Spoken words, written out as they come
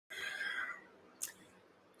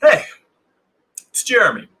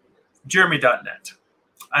Jeremy, jeremy.net.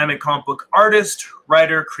 I am a comic book artist,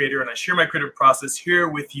 writer, creator, and I share my creative process here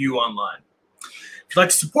with you online. If you'd like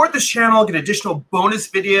to support this channel, get additional bonus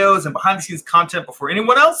videos and behind-the-scenes content before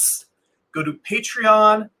anyone else, go to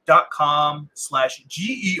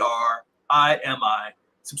patreon.com/GERIMI.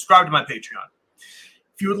 Subscribe to my Patreon.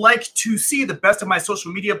 If you would like to see the best of my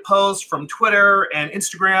social media posts from Twitter and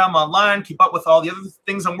Instagram online, keep up with all the other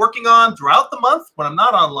things I'm working on throughout the month when I'm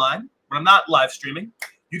not online, when I'm not live streaming,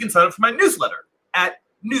 you can sign up for my newsletter at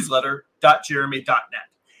newsletter.jeremy.net.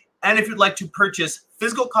 And if you'd like to purchase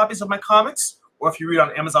physical copies of my comics, or if you read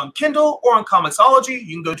on Amazon Kindle or on Comixology,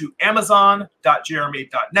 you can go to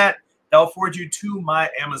amazon.jeremy.net. That will forward you to my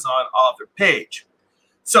Amazon author page.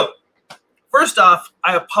 So, first off,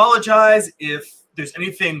 I apologize if there's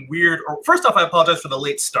anything weird, or first off, I apologize for the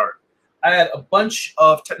late start. I had a bunch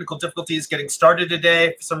of technical difficulties getting started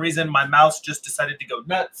today. For some reason, my mouse just decided to go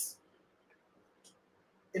nuts.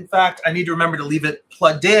 In fact, I need to remember to leave it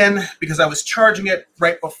plugged in because I was charging it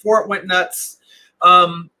right before it went nuts.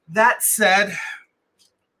 That said,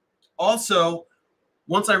 also,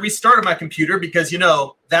 once I restarted my computer, because, you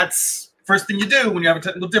know, that's first thing you do when you're having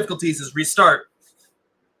technical difficulties is restart.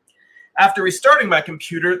 After restarting my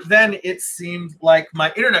computer, then it seemed like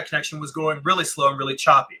my internet connection was going really slow and really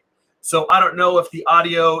choppy. So I don't know if the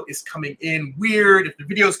audio is coming in weird, if the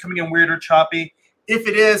video is coming in weird or choppy. If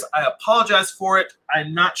it is, I apologize for it.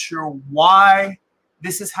 I'm not sure why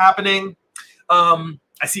this is happening. I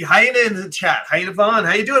see Hyena in the chat. Hyena Vaughn,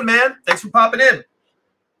 how you doing, man? Thanks for popping in.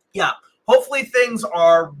 Yeah, hopefully things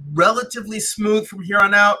are relatively smooth from here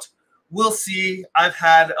on out. We'll see. I've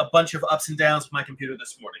had a bunch of ups and downs with my computer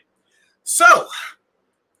this morning. So,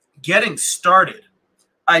 getting started.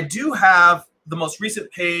 I do have the most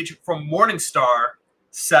recent page from Morningstar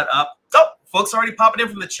set up. Oh, folks already popping in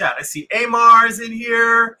from the chat. I see Amar is in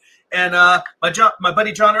here, and my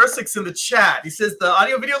buddy John Ersick's in the chat. He says the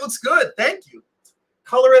audio video looks good. Thank you.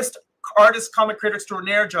 Colorist, artist, comic creator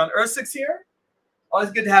extraordinaire John Ersick's here.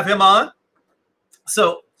 Always good to have him on.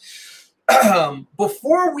 So,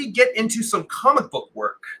 before we get into some comic book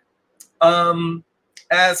work,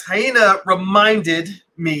 as Hyena reminded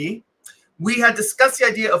me, we had discussed the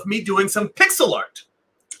idea of me doing some pixel art.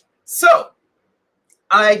 So,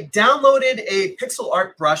 I downloaded a pixel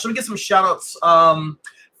art brush. Let me get some shout outs.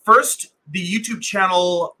 First, the YouTube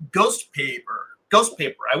channel Ghost Paper.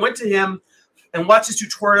 I went to him and watched his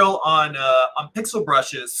tutorial on pixel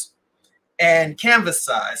brushes and canvas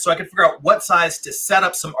size, so I could figure out what size to set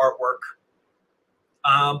up some artwork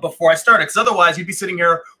before I started. Because otherwise, you'd be sitting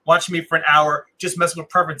here watching me for an hour just messing with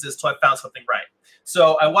preferences till I found something right.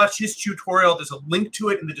 So I watched his tutorial. There's a link to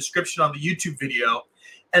it in the description on the YouTube video.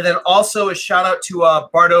 And then also a shout out to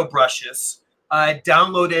Bardo Brushes. I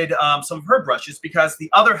downloaded some of her brushes because the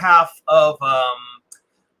other half of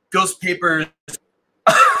Ghost Paper's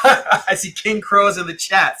I see King Crow's in the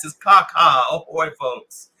chat. Says caca. Oh boy,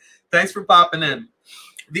 folks. Thanks for popping in.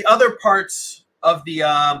 The other parts of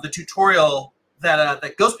the tutorial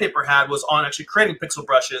that Ghost Paper had was on actually creating pixel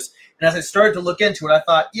brushes. And as I started to look into it, I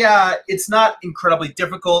thought, yeah, it's not incredibly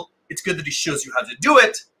difficult. It's good that he shows you how to do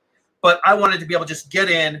it. But I wanted to be able to just get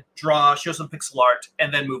in, draw, show some pixel art,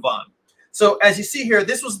 and then move on. So as you see here,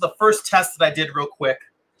 this was the first test that I did real quick.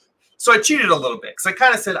 So I cheated a little bit because I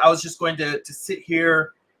kind of said I was just going to sit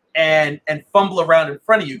here and fumble around in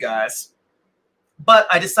front of you guys. But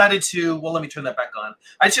I decided to, well, let me turn that back on.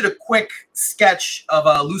 I did a quick sketch of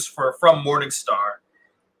Lucifer from Morningstar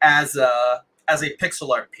as a pixel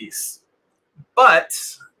art piece. But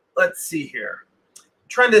let's see here. I'm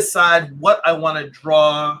trying to decide what I want to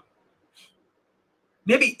draw.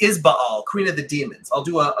 Maybe Isbaal, Queen of the Demons. I'll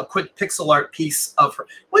do a quick pixel art piece of her.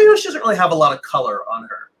 Well, you know, she doesn't really have a lot of color on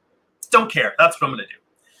her. Don't care. That's what I'm going to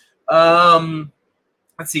do.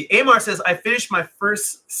 Let's see. Amar says, I finished my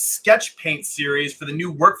first sketch paint series for the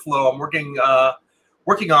new workflow I'm working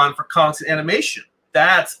on for comics and animation.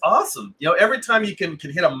 That's awesome. You know, every time you can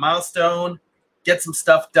hit a milestone, get some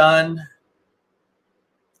stuff done,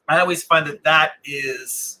 I always find that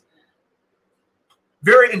is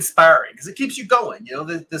very inspiring because it keeps you going. You know,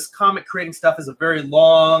 this comic creating stuff is a very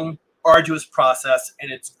long, arduous process,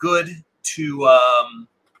 and it's good to,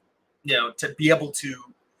 you know, to be able to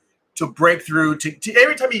break through, to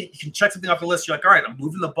every time you can check something off the list, you're like, all right, I'm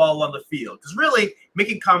moving the ball on the field. Because really,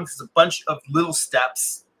 making comics is a bunch of little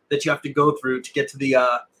steps that you have to go through to get to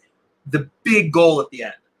the big goal at the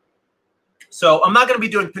end. So I'm not going to be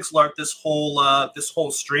doing pixel art this whole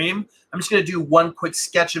stream. I'm just going to do one quick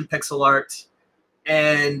sketch in pixel art,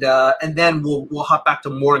 and then we'll hop back to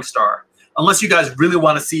Morningstar, unless you guys really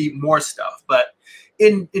want to see more stuff. But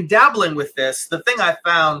in dabbling with this, the thing I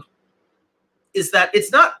found is that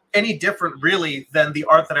it's not any different really than the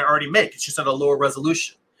art that I already make. It's just at a lower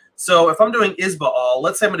resolution. So if I'm doing Isbaal,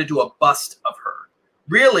 let's say I'm going to do a bust of her.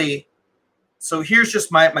 Really, so here's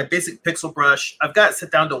just my basic pixel brush. I've got it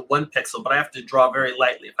set down to 1 pixel, but I have to draw very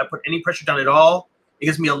lightly. If I put any pressure down at all, it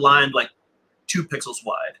gives me a line like 2 pixels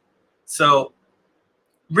wide. So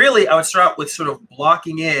really, I would start out with sort of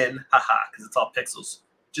blocking in, because it's all pixels,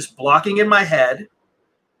 just blocking in my head.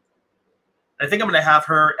 I think I'm going to have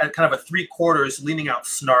her at kind of a 3/4 leaning out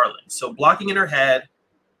snarling. So blocking in her head,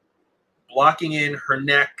 blocking in her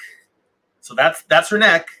neck. So that's her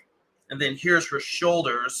neck. And then here's her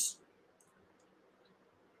shoulders.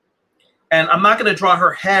 And I'm not going to draw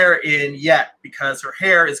her hair in yet because her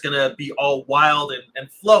hair is going to be all wild and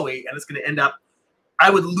flowy. And it's going to end up, I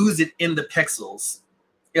would lose it in the pixels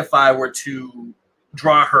if I were to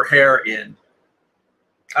draw her hair in.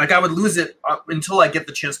 Like I would lose it until I get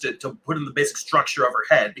the chance to put in the basic structure of her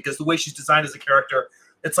head, because the way she's designed as a character,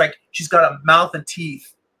 it's like she's got a mouth and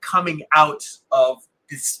teeth coming out of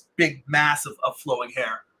this big mass of flowing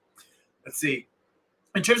hair. Let's see.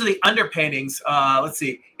 In terms of the underpaintings, let's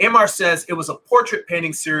see. Amar says it was a portrait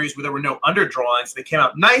painting series where there were no underdrawings. They came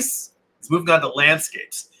out nice. It's moving on to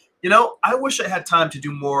landscapes. You know, I wish I had time to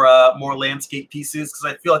do more landscape pieces, because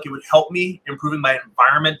I feel like it would help me improving my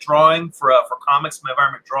environment drawing for comics, my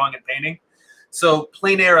environment drawing and painting. So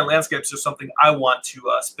plein air and landscapes are something I want to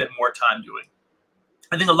spend more time doing.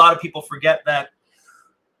 I think a lot of people forget that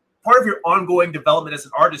part of your ongoing development as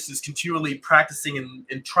an artist is continually practicing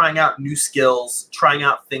and trying out new skills, trying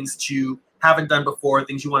out things that you haven't done before,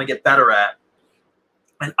 things you want to get better at.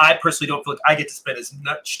 And I personally don't feel like I get to spend as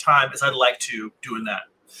much time as I'd like to doing that.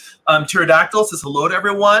 Pterodactyl says hello to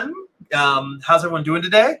everyone. How's everyone doing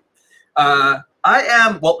today? I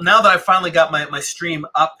am, well, now that I finally got my stream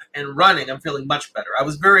up and running, I'm feeling much better. I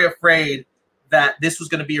was very afraid that this was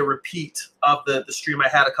going to be a repeat of the stream I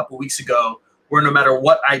had a couple weeks ago, where no matter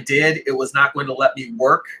what I did, it was not going to let me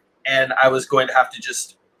work. And I was going to have to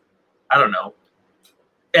just, I don't know,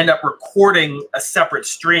 end up recording a separate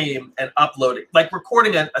stream and uploading, like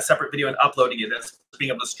recording a separate video and uploading it as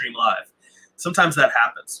being able to stream live. Sometimes that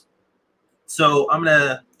happens. So I'm going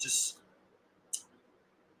to just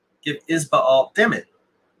give Isbaal, damn it,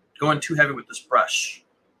 going too heavy with this brush.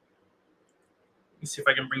 Let me see if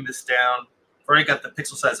I can bring this down. I've already got the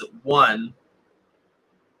pixel size at 1.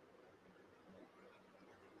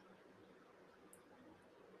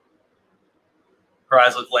 Her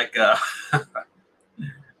eyes look like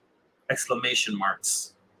exclamation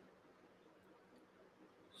marks.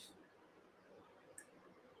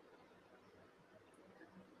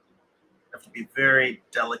 Have to be very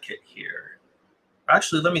delicate here.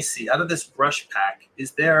 Actually, let me see. Out of this brush pack,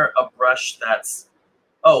 is there a brush that's,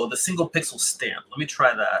 oh, the single pixel stamp. Let me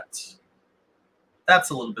try that.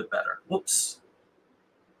 That's a little bit better. Whoops.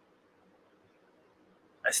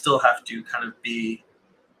 I still have to kind of be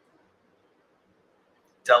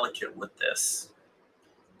delicate with this.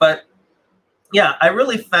 But yeah, I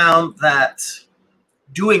really found that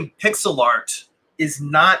doing pixel art is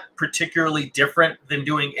not particularly different than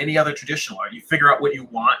doing any other traditional art. You figure out what you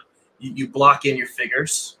want, you block in your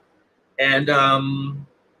figures. And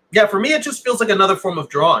yeah, for me, it just feels like another form of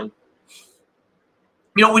drawing.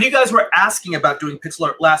 You know, when you guys were asking about doing pixel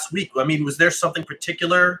art last week, I mean, was there something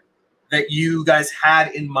particular that you guys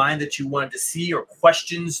had in mind that you wanted to see, or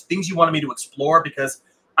questions, things you wanted me to explore? Because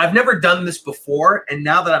I've never done this before, and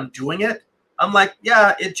now that I'm doing it, I'm like,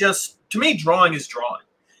 yeah, it just, to me, drawing is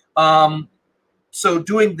drawing. So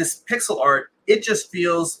doing this pixel art, it just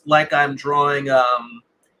feels like I'm drawing,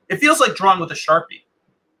 it feels like drawing with a Sharpie,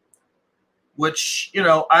 which, you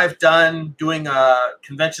know, I've done doing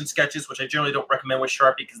convention sketches, which I generally don't recommend with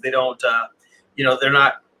Sharpie because they don't, you know, they're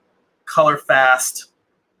not color fast.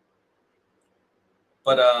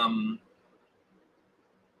 But I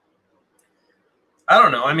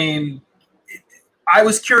don't know. I mean, I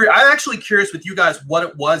was curious. I'm actually curious with you guys what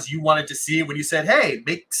it was you wanted to see when you said, hey,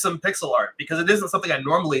 make some pixel art, because it isn't something I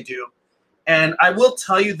normally do. And I will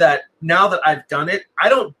tell you that now that I've done it, I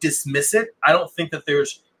don't dismiss it. I don't think that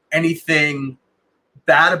there's anything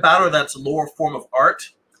bad about it or that's a lower form of art.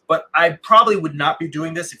 But I probably would not be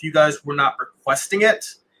doing this if you guys were not requesting it.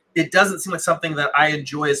 It doesn't seem like something that I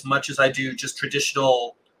enjoy as much as I do just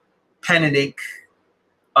traditional pen and ink,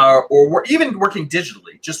 or even working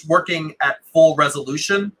digitally, just working at full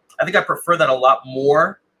resolution. I think I prefer that a lot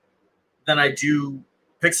more than I do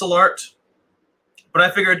pixel art. But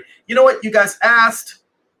I figured, you know what, you guys asked,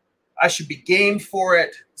 I should be game for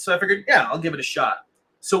it. So I figured, yeah, I'll give it a shot.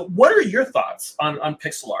 So what are your thoughts on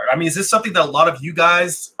pixel art? I mean, is this something that a lot of you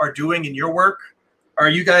guys are doing in your work? Are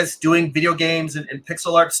you guys doing video games and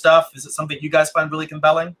pixel art stuff? Is it something you guys find really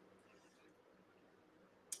compelling?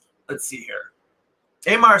 Let's see here.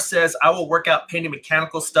 Amar says, I will work out painting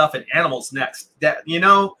mechanical stuff and animals next. That, you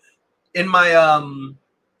know, in my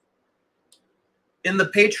in the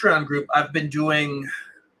Patreon group, I've been doing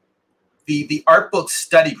the art book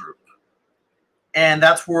study group. And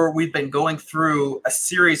that's where we've been going through a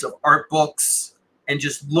series of art books and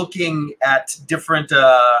just looking at different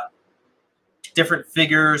different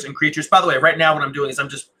figures and creatures. By the way, right now what I'm doing is I'm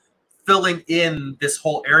just filling in this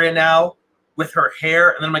whole area now with her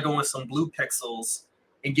hair, and then I'm going to go in with some blue pixels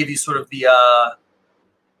and give you sort of the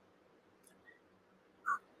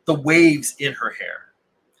waves in her hair.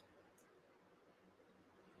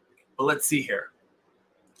 But let's see here.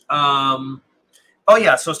 Oh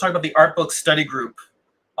yeah, so I was talking about the art book study group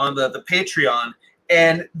on the Patreon,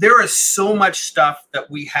 and there is so much stuff that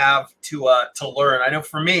we have to learn. I know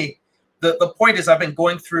for me, the point is I've been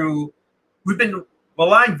going through. We've been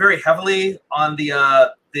relying very heavily on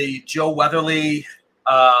the Joe Weatherly,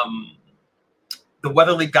 the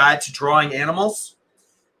Weatherly Guide to Drawing Animals,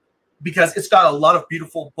 because it's got a lot of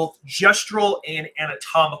beautiful both gestural and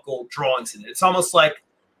anatomical drawings in it. It's almost like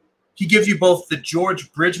he gives you both the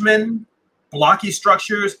George Bridgman blocky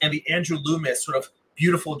structures and the Andrew Loomis sort of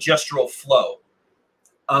beautiful gestural flow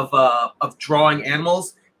of drawing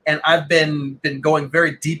animals. And I've been going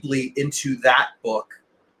very deeply into that book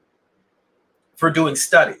for doing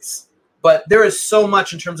studies. But there is so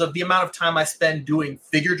much in terms of the amount of time I spend doing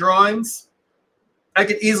figure drawings. I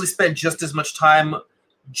could easily spend just as much time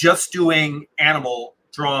just doing animal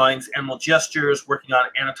drawings, animal gestures, working on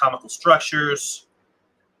anatomical structures.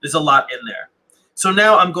 There's a lot in there. So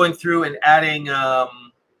now I'm going through and adding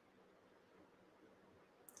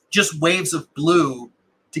just waves of blue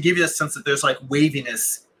to give you the sense that there's like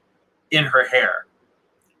waviness in her hair.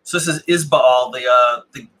 So this is Isbaal,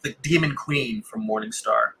 the demon queen from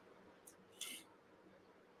Morningstar.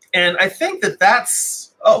 And I think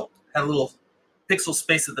that's, oh, had a little pixel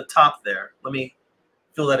space at the top there. Let me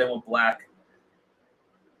fill that in with black.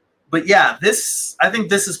 But yeah, I think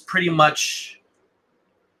this is pretty much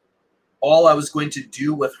all I was going to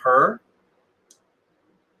do with her.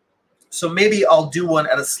 So maybe I'll do one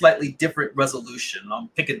at a slightly different resolution. I'll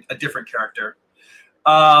pick a different character.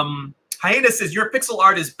 Hyena says, your pixel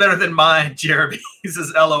art is better than mine, Jeremy. He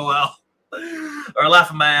says, LOL. Or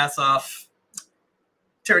laughing my ass off.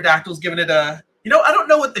 Pterodactyl's giving it a, you know, I don't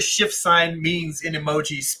know what the shift sign means in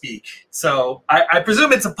emoji speak. So I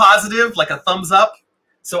presume it's a positive, like a thumbs up.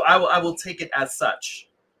 So I will take it as such.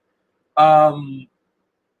 But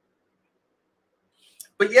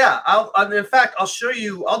yeah, in fact, I'll show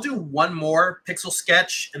you, I'll do one more pixel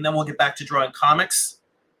sketch and then we'll get back to drawing comics.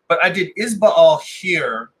 But I did Isbaal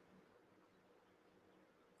here.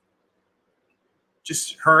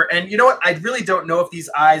 Just her. And you know what? I really don't know if these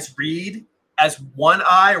eyes read as one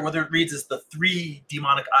eye or whether it reads as the 3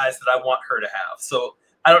 demonic eyes that I want her to have. So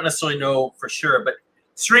I don't necessarily know for sure. But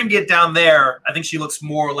Syringa down there, I think she looks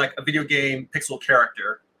more like a video game pixel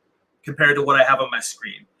character compared to what I have on my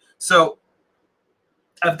screen. So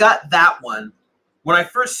I've got that one. When I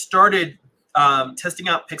first started testing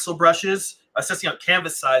out pixel brushes, I was testing out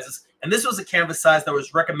canvas sizes, and this was a canvas size that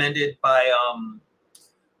was recommended by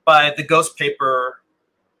the Ghost Paper,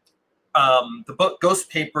 Ghost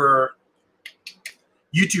Paper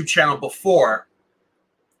YouTube channel before.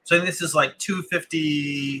 So I think this is like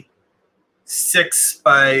 256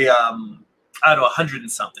 by I don't know, 100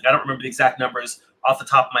 and something. I don't remember the exact numbers off the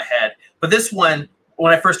top of my head, but this one,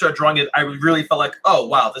 when I first started drawing it, I really felt like, oh,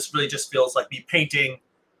 wow, this really just feels like me painting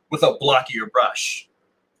with a blockier brush.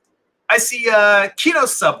 I see Kino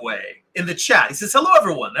Subway in the chat. He says, hello,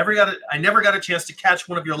 everyone. I never got a chance to catch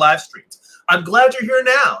one of your live streams. I'm glad you're here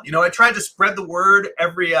now. You know, I tried to spread the word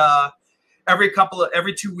every 2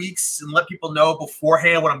 weeks and let people know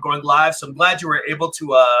beforehand when I'm going live. So I'm glad you were able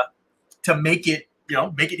to make it, you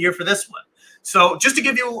know, make it here for this one. So just to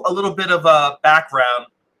give you a little bit of a background,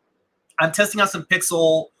 I'm testing out some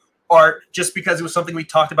pixel art just because it was something we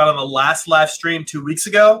talked about on the last live stream 2 weeks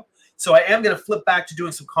ago. So I am going to flip back to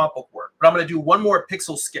doing some comic book work, but I'm going to do one more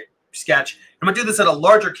pixel sketch. I'm going to do this at a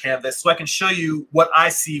larger canvas so I can show you what I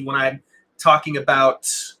see when I'm talking about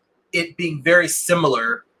it being very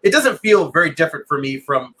similar. It doesn't feel very different for me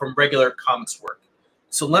from regular comics work.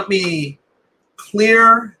 So let me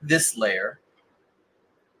clear this layer.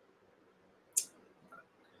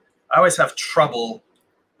 I always have trouble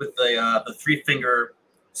with the 3-finger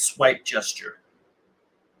swipe gesture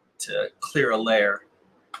to clear a layer.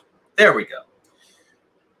 There we go.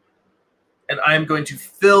 And I'm going to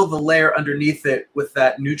fill the layer underneath it with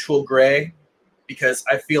that neutral gray because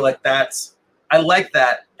I feel like that's I like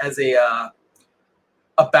that as a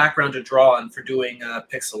background to draw on for doing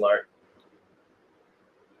pixel art.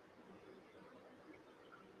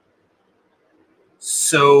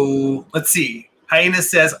 So let's see. Hyena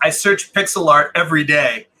says, I search pixel art every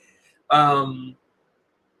day. Damn,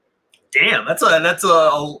 that's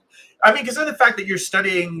a I mean, considering the fact that you're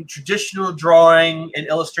studying traditional drawing and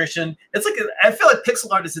illustration, it's like I feel like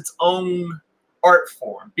pixel art is its own art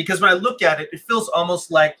form, because when I look at it, it feels almost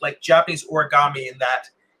like Japanese origami in that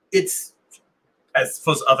it's, as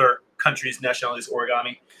opposed to other countries' nationalities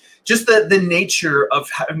origami, just the nature of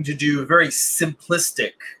having to do very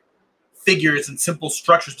simplistic figures and simple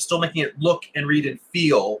structures, but still making it look and read and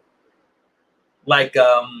feel like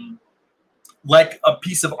a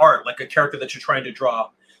piece of art, like a character that you're trying to draw.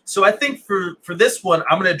 So I think for this one,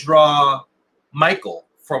 I'm going to draw Michael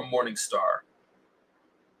from Morningstar.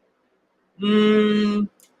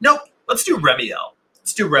 Nope. Let's do Remiel.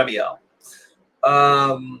 Let's do Remiel.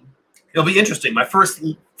 It'll be interesting. My first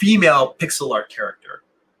female pixel art character.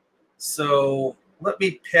 So let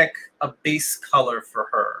me pick a base color for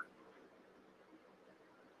her.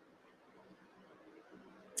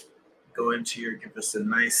 Go into here, give this a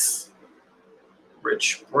nice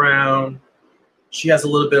rich brown. She has a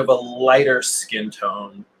little bit of a lighter skin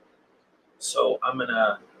tone. So I'm going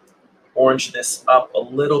to orange this up a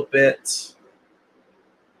little bit.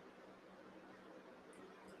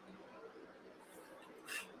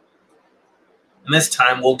 And this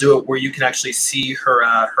time we'll do it where you can actually see her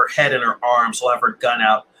her head and her arms. We'll have her gun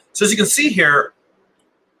out. So as you can see here,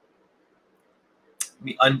 let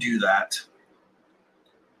me undo that.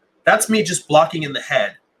 That's me just blocking in the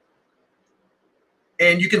head.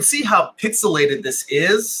 And you can see how pixelated this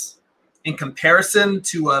is in comparison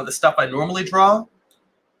to the stuff I normally draw.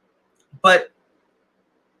 But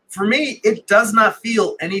for me, it does not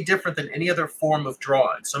feel any different than any other form of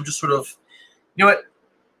drawing. So I'm just sort of, you know what?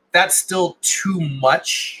 That's still too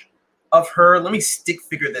much of her. Let me stick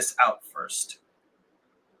figure this out first.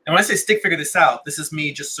 And when I say stick figure this out, this is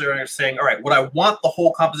me just sort of saying, all right, what I want the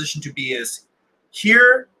whole composition to be is,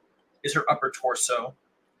 here is her upper torso.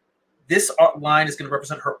 This line is going to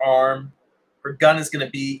represent her arm. Her gun is going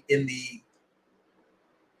to be in the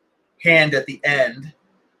hand at the end.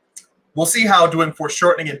 We'll see how doing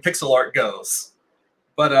foreshortening in pixel art goes.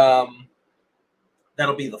 But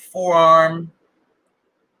that'll be the forearm,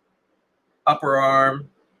 upper arm.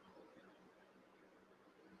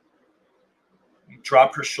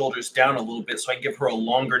 Drop her shoulders down a little bit so I can give her a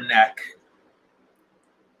longer neck.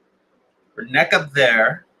 Her neck up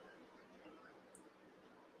there.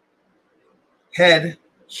 Head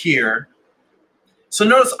here. So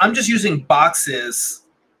notice I'm just using boxes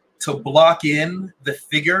to block in the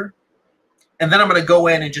figure. And then I'm going to go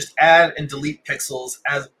in and just add and delete pixels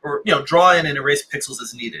as, or, you know, draw in and erase pixels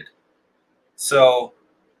as needed. So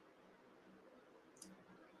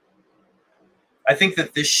I think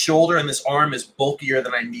that this shoulder and this arm is bulkier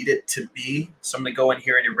than I need it to be. So I'm going to go in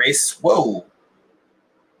here and erase. Whoa.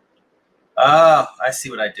 Ah, I see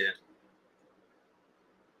what I did.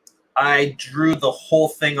 I drew the whole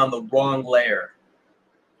thing on the wrong layer.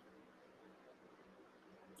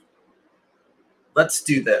 Let's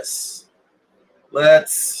do this.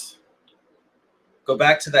 Let's go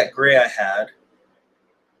back to that gray I had.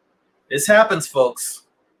 This happens, folks.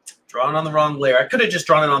 Drawing on the wrong layer. I could have just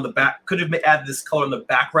drawn it on the back. Could have added this color on the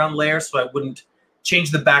background layer so I wouldn't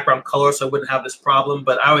change the background color so I wouldn't have this problem.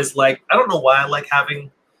 But I always like, I don't know why I like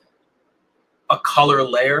having a color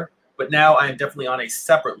layer, but now I am definitely on a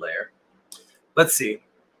separate layer. Let's see.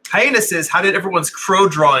 Hyena says, how did everyone's crow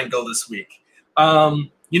drawing go this week?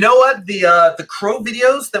 You know what? The crow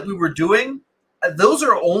videos that we were doing, those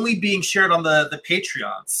are only being shared on the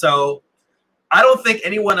Patreon. So I don't think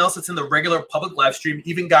anyone else that's in the regular public live stream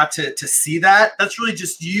even got to see that. That's really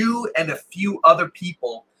just you and a few other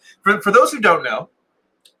people. For those who don't know,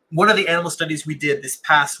 one of the animal studies we did this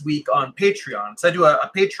past week on Patreon. So I do a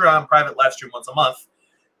Patreon private live stream once a month.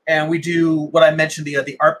 And we do what I mentioned,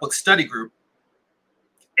 the art book study group.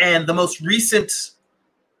 And the most recent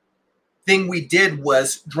thing we did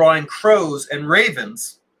was drawing crows and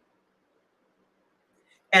ravens.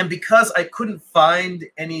 And because I couldn't find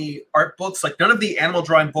any art books, like none of the animal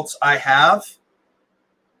drawing books I have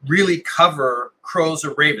really cover crows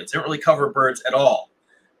or ravens. They don't really cover birds at all.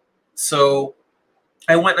 So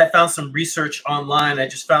I went and I found some research online. I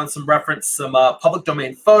just found some reference, some public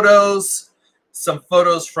domain photos, some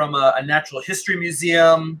photos from a natural history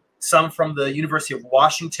museum, some from the University of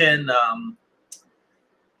Washington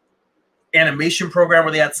animation program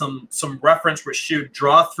where they had some reference where she showed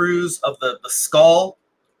draw-throughs of the skull.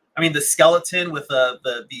 I mean, the skeleton with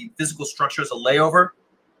the physical structure as a layover.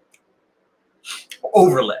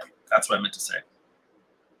 Overlay. That's what I meant to say.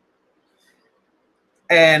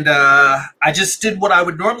 And I just did what I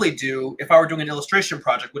would normally do if I were doing an illustration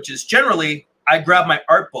project, which is generally I grab my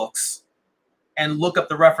art books and look up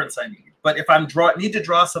the reference I need. But if I need to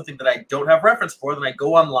draw something that I don't have reference for, then I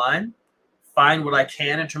go online, find what I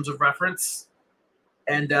can in terms of reference,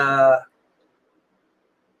 and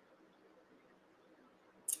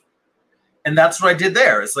that's what I did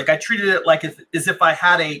there. It's like I treated it like as if I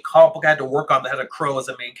had a comic book I had to work on that had a crow as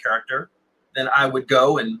a main character. Then I would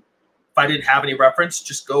go, and if I didn't have any reference,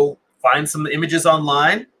 just go find some images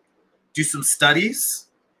online, do some studies,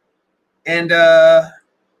 and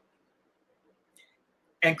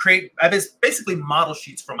create, basically model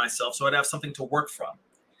sheets for myself so I'd have something to work from.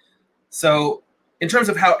 So in terms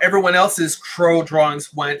of how everyone else's crow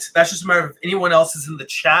drawings went, that's just a matter of anyone else is in the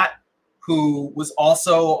chat who was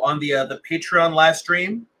also on the Patreon live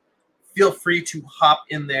stream. Feel free to hop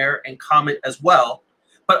in there and comment as well.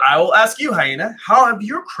 But I will ask you, Hyena, how have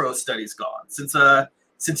your crow studies gone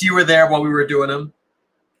since you were there while we were doing them?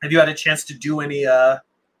 Have you had a chance to do any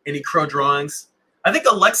crow drawings? I think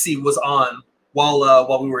Alexi was on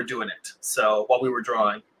while we were doing it. So while we were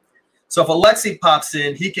drawing. So if Alexi pops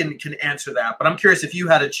in, he can answer that. But I'm curious if you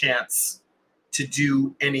had a chance to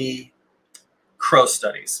do any crow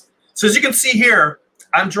studies. So as you can see here,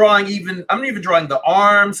 I'm even drawing the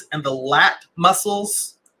arms and the lat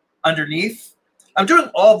muscles underneath. I'm doing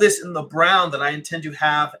all this in the brown that I intend to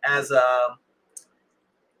have as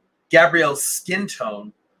Gabrielle's skin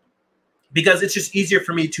tone, because it's just easier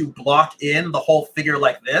for me to block in the whole figure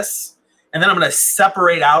like this. And then I'm going to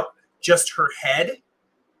separate out just her head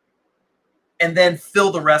and then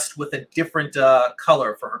fill the rest with a different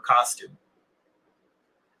color for her costume.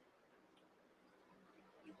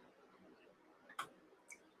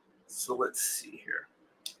 So let's see here.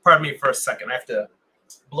 Pardon me for a second. I have to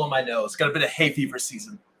blow my nose. Got a bit of hay fever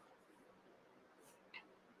season.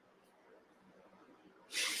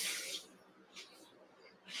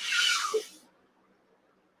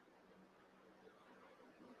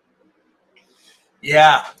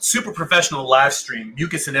 Yeah, super professional live stream,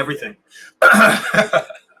 mucus and everything.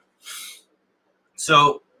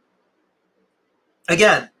 So,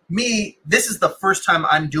 again, this is the first time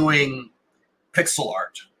I'm doing pixel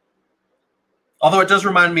art. Although it does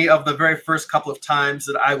remind me of the very first couple of times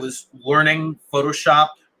that I was learning Photoshop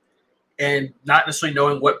and not necessarily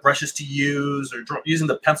knowing what brushes to use or using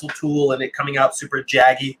the pencil tool and it coming out super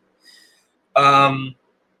jaggy. But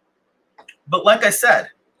like I said,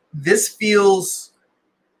 this feels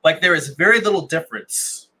like there is very little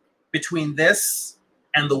difference between this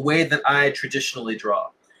and the way that I traditionally draw.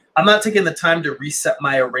 I'm not taking the time to reset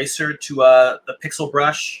my eraser to the pixel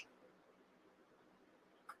brush.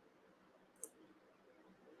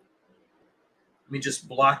 Let me just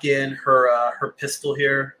block in her pistol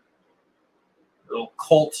here. Little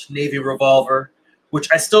Colt Navy revolver, which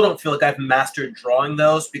I still don't feel like I've mastered drawing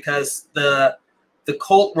those because the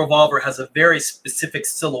Colt revolver has a very specific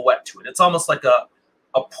silhouette to it. It's almost like a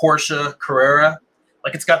Porsche Carrera.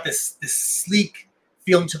 Like it's got this sleek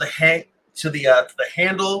feeling to the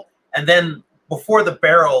handle, and then before the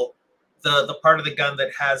barrel, the part of the gun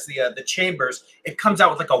that has the chambers, it comes out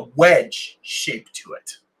with like a wedge shape to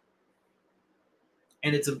it.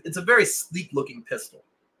 And it's a very sleek looking pistol.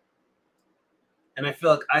 And I feel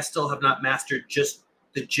like I still have not mastered just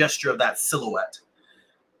the gesture of that silhouette.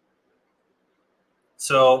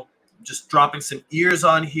 So I'm just dropping some ears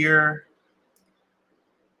on here.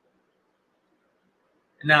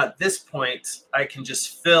 And now at this point, I can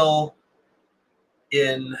just fill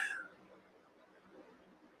in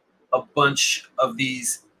a bunch of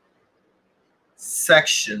these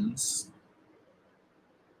sections.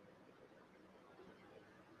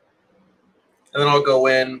 And then I'll go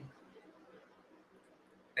in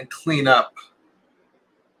and clean up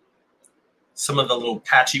some of the little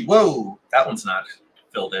patchy, whoa, that one's not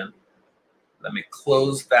filled in. Let me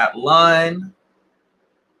close that line.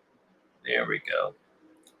 There we go.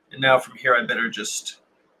 And now from here, I better just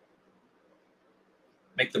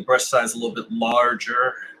make the brush size a little bit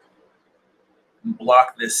larger and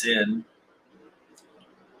block this in.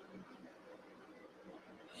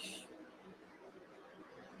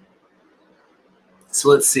 So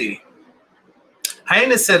let's see.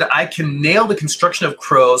 Hyena said, I can nail the construction of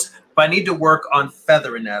crows, but I need to work on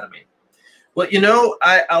feather anatomy. Well, you know,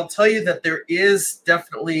 I'll tell you that there is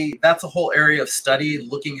definitely, that's a whole area of study,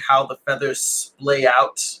 looking how the feathers splay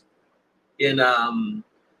out in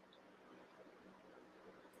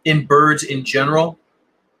birds in general,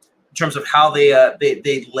 in terms of how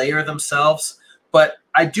they layer themselves. But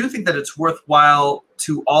I do think that it's worthwhile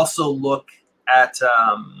to also look at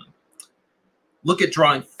look at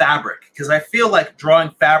drawing fabric, because I feel like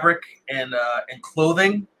drawing fabric and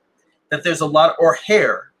clothing, that there's a lot, or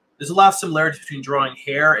hair. There's a lot of similarities between drawing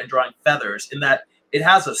hair and drawing feathers in that it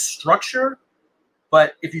has a structure,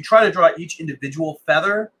 but if you try to draw each individual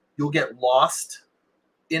feather, you'll get lost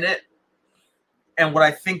in it. And what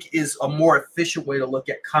I think is a more efficient way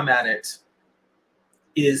to come at it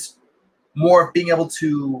is more of being able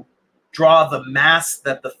to draw the mass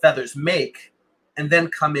that the feathers make and then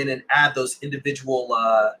come in and add those individual,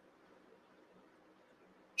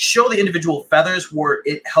 show the individual feathers where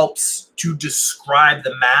it helps to describe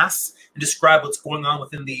the mass and describe what's going on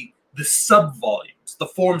within the sub-volumes, the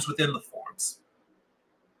forms within the forms.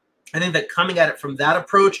 I think that coming at it from that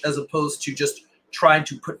approach, as opposed to just trying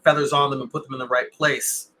to put feathers on them and put them in the right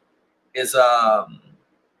place, is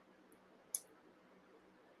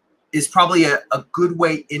probably a good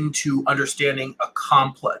way into understanding a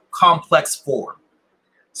complex form.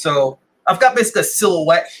 So I've got basically a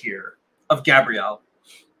silhouette here of Gabrielle.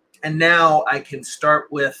 And now I can start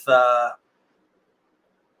with her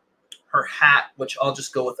hat, which I'll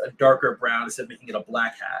just go with a darker brown instead of making it a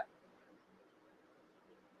black hat.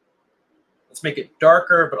 Let's make it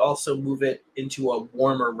darker, but also move it into a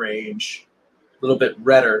warmer range, a little bit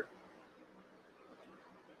redder.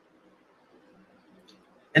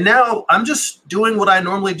 And now I'm just doing what I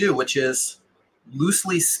normally do, which is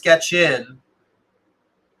loosely sketch in.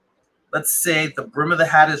 Let's say the brim of the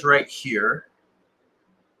hat is right here.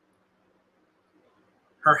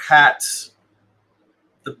 Her hat,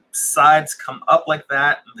 the sides come up like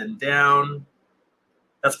that and then down.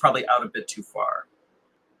 That's probably out a bit too far.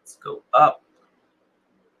 Let's go up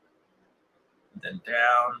and then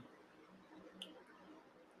down.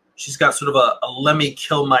 She's got sort of a Lemmy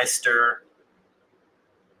Kilmister,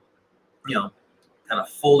 you know, kind of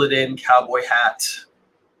folded in cowboy hat.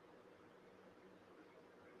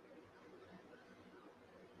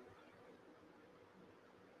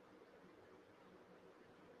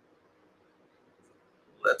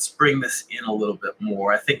 Let's bring this in a little bit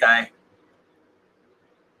more. I think I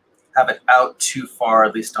have it out too far,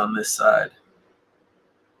 at least on this side.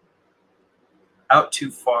 Out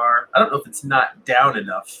too far. I don't know if it's not down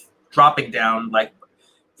enough. Dropping down, like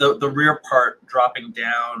the rear part dropping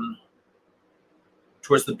down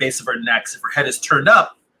towards the base of her neck. So if her head is turned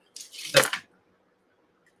up,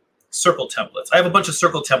 circle templates. I have a bunch of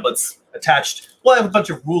circle templates attached. Well, I have a bunch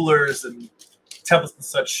of rulers and templates and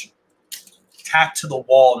such tacked to the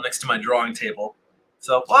wall next to my drawing table.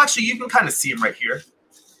 So, well, actually, you can kind of see them right here.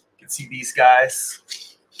 You can see these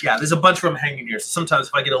guys. Yeah, there's a bunch of them hanging here. So sometimes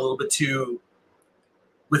if I get a little bit too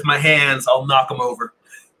with my hands, I'll knock them over.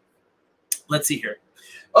 Let's see here.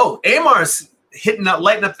 Oh, Amar's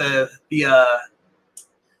lighting up the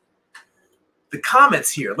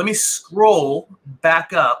comments here. Let me scroll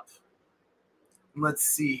back up. Let's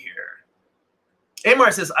see here.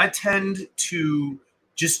 Amar says, I tend to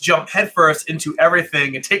just jump headfirst into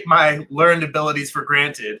everything and take my learned abilities for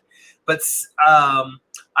granted. But I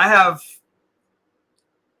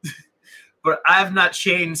have not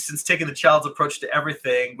changed since taking the child's approach to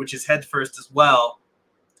everything, which is headfirst as well,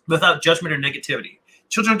 without judgment or negativity.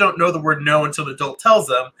 Children don't know the word no until the adult tells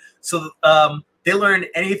them, so they learn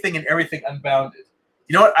anything and everything unbounded.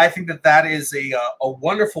 You know what? I think that is a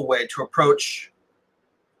wonderful way to approach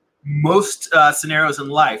most scenarios in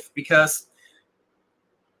life, because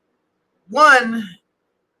one,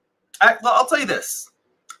 I'll tell you this.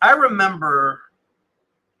 I remember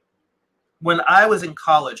when I was in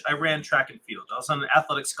college, I ran track and field. I was on an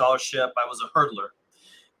athletic scholarship. I was a hurdler.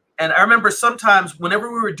 And I remember sometimes whenever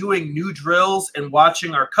we were doing new drills and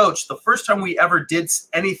watching our coach, the first time we ever did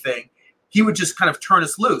anything, he would just kind of turn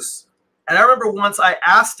us loose. And I remember once I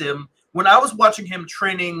asked him, when I was watching him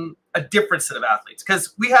training a different set of athletes,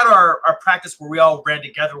 because we had our practice where we all ran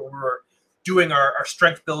together when we were doing our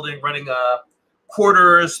strength building, running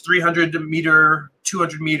quarters, 300 meter,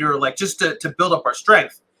 200 meter, like just to build up our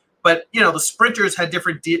strength. But, you know, the sprinters had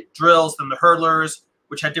different drills than the hurdlers,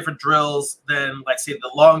 which had different drills than, like, say,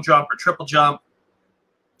 the long jump or triple jump.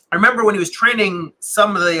 I remember when he was training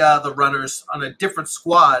some of the runners on a different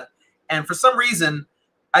squad, and for some reason,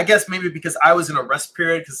 I guess maybe because I was in a rest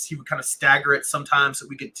period, because he would kind of stagger it sometimes so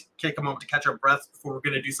we could take a moment to catch our breath before we're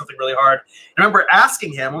going to do something really hard. I remember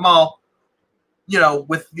asking him, I'm all, you know,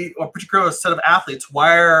 with a particular set of athletes,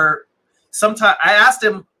 I asked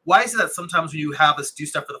him, why is it that sometimes when you have us do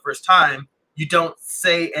stuff for the first time, you don't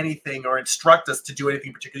say anything or instruct us to do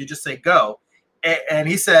anything particular, you just say go? And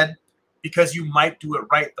he said, because you might do it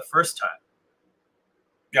right the first time.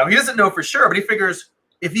 You know, he doesn't know for sure, but he figures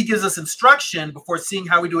if he gives us instruction before seeing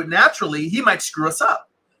how we do it naturally, he might screw us up,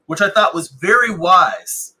 which I thought was very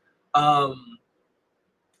wise.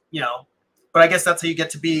 you know, but I guess that's how you get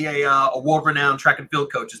to be a world-renowned track and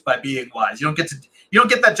field coach, is by being wise. You don't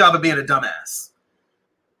get that job of being a dumbass.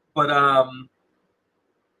 But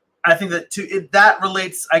I think that that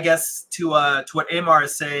relates, I guess, to what Amar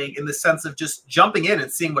is saying, in the sense of just jumping in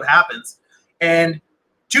and seeing what happens. And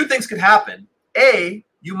two things could happen. A,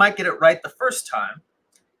 you might get it right the first time.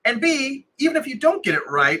 And B, even if you don't get it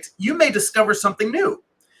right, you may discover something new.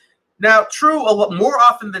 Now, true, a lot more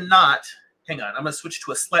often than not, hang on, I'm going to switch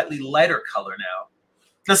to a slightly lighter color now.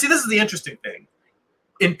 Now, see, this is the interesting thing.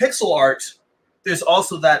 In pixel art, there's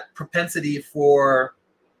also that propensity for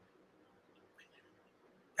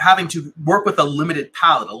having to work with a limited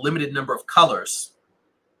palette, a limited number of colors.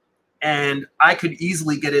 And I could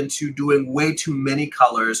easily get into doing way too many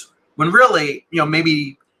colors when really, you know,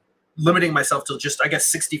 maybe limiting myself to just, I guess,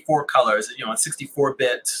 64 colors, you know, a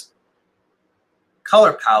 64-bit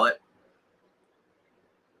color palette.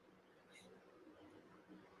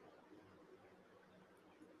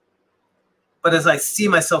 But as I see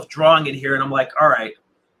myself drawing in here, and I'm like, all right,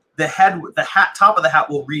 top of the hat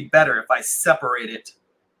will read better if I separate it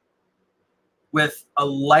with a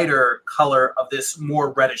lighter color of this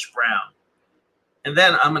more reddish brown. And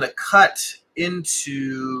then I'm going to cut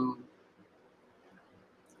into,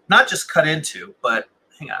 not just cut into, but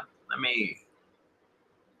hang on, let me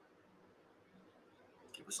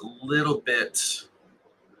give us a little bit.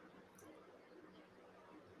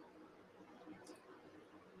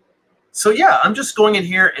 So yeah, I'm just going in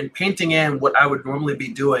here and painting in what I would normally be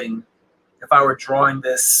doing if I were drawing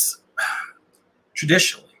this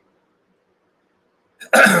traditionally.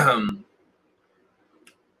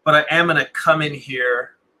 But I am going to come in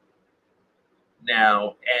here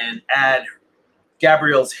now and add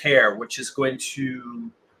Gabrielle's hair, which is going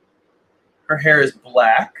to, her hair is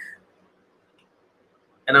black.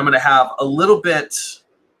 And I'm going to have a little bit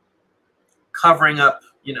covering up,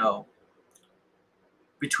 you know,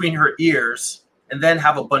 between her ears, and then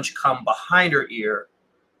have a bunch come behind her ear.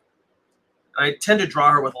 And I tend to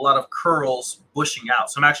draw her with a lot of curls bushing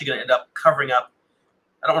out. So I'm actually going to end up covering up.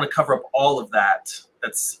 I don't want to cover up all of that.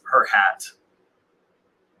 That's her hat.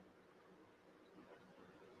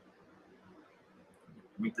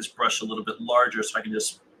 Make this brush a little bit larger so I can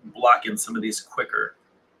just block in some of these quicker.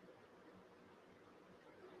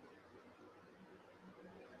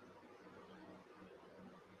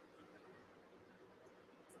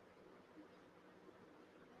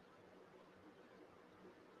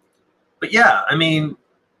 But yeah, I mean,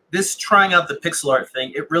 this trying out the pixel art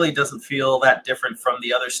thing, it really doesn't feel that different from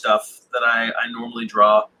the other stuff that I normally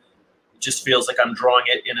draw. It just feels like I'm drawing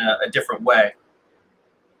it in a different way.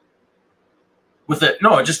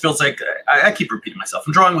 It just feels like, I keep repeating myself,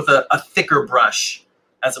 I'm drawing with a thicker brush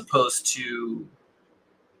as opposed to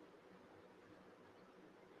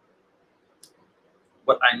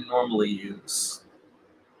what I normally use.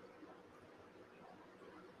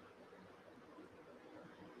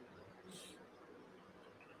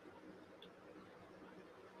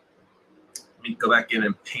 Let me go back in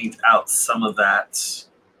and paint out some of that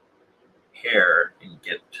hair and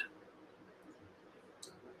get.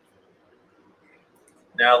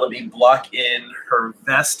 Now let me block in her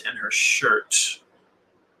vest and her shirt.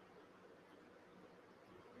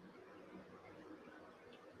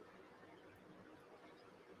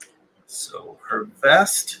 So her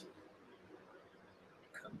vest,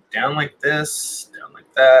 come down like this, down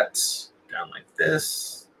like that, down like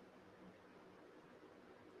this.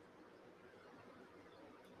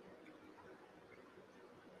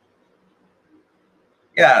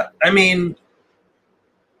 Yeah, I mean,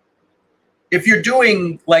 if you're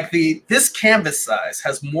doing like this canvas size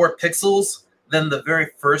has more pixels than the very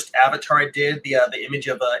first avatar I did, the image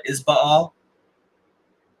of Isbaal.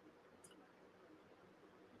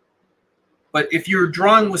 But if you're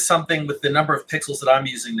drawing with something with the number of pixels that I'm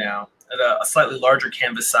using now at a slightly larger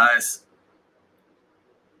canvas size,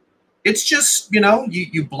 it's just, you know,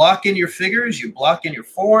 you block in your figures, you block in your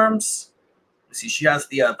forms. You see, she has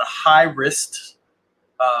the high wrist.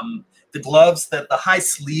 The gloves, the high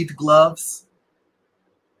sleeved gloves.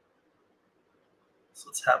 So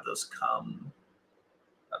let's have those come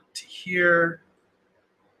up to here.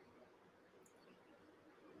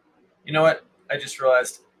 You know what? I just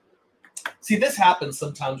realized. See, this happens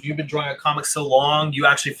sometimes. You've been drawing a comic so long, you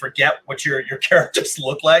actually forget what your characters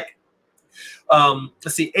look like.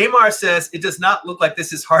 Let's see. Amar says, it does not look like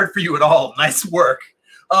this is hard for you at all. Nice work.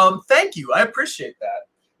 Thank you. I appreciate that.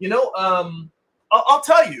 You know, I'll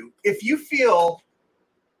tell you, if you feel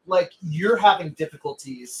like you're having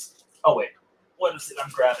difficulties. Oh, wait. What is it I'm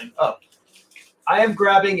grabbing? Oh, I am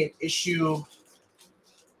grabbing an issue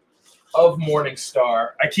of Morningstar.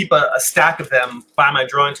 I keep a stack of them by my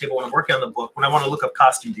drawing table when I'm working on the book when I want to look up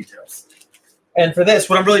costume details. And for this,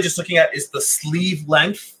 what I'm really just looking at is the sleeve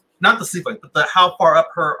length, not the sleeve length, but how far up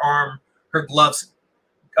her arm her gloves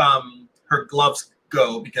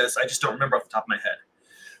go, because I just don't remember off the top of my head.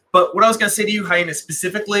 But what I was going to say to you, Hyena,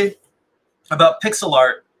 specifically about pixel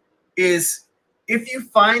art is if you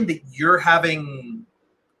find that you're having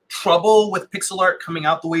trouble with pixel art coming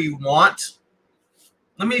out the way you want,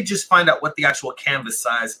 let me just find out what the actual canvas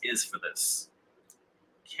size is for this.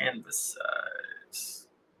 Canvas size.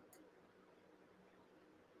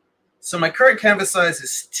 So my current canvas size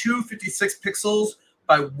is 256 pixels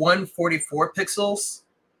by 144 pixels.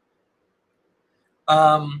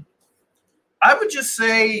 I would just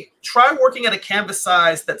say try working at a canvas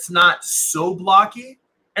size that's not so blocky,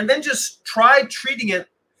 and then just try treating it,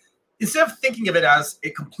 instead of thinking of it as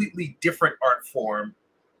a completely different art form,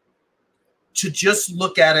 to just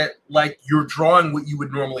look at it like you're drawing what you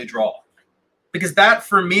would normally draw. Because that,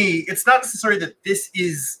 for me, it's not necessarily that this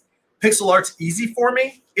is pixel art's easy for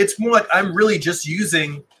me. It's more like I'm really just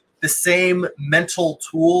using the same mental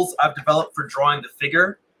tools I've developed for drawing the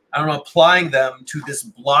figure. I'm applying them to this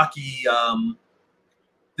blocky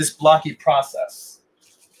process.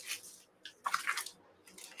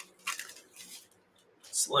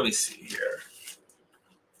 So let me see here.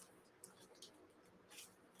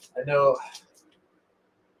 I know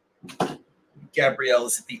Gabrielle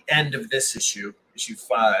is at the end of this issue, issue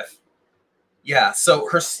 5. Yeah, so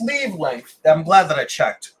her sleeve length, I'm glad that I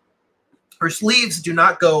checked. Her sleeves do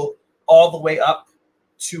not go all the way up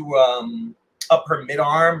to up her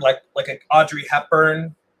mid-arm, like an Audrey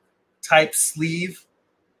Hepburn type sleeve.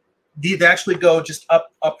 They actually go just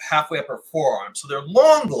up halfway up her forearm. So they're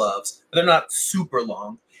long gloves, but they're not super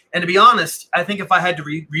long. And to be honest, I think if I had to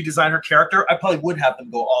redesign her character, I probably would have them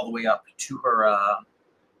go all the way up to her,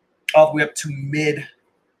 all the way up to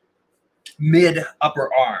mid upper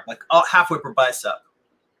arm, like halfway up her bicep.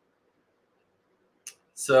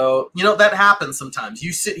 So, you know, that happens sometimes.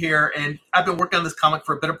 You sit here, and I've been working on this comic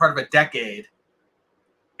for a better part of a decade.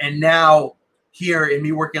 And now here in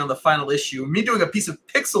me working on the final issue, me doing a piece of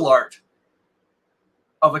pixel art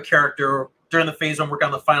of a character during the phase I'm working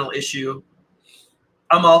on the final issue,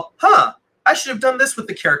 I'm all, I should have done this with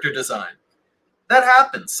the character design. That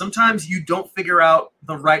happens. Sometimes you don't figure out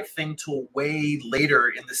the right thing till way later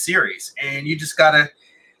in the series. And you just got to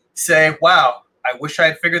say, wow, I wish I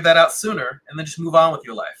had figured that out sooner, and then just move on with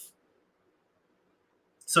your life.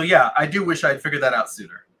 So yeah, I do wish I had figured that out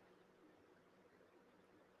sooner.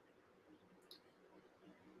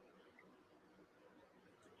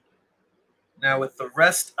 Now with the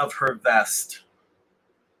rest of her vest,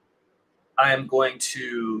 I am going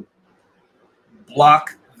to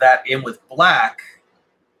block that in with black.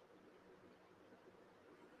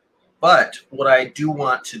 But what I do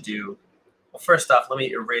want to do, well, first off, let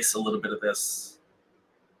me erase a little bit of this.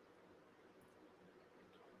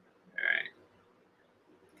 All right.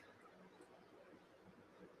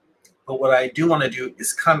 But what I do want to do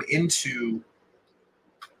is come into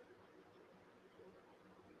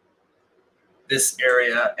this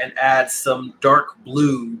area and add some dark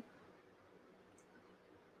blue.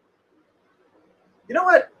 You know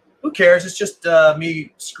what? Who cares? It's just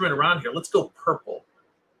me screwing around here. Let's go purple.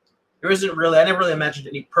 There isn't really, I never really imagined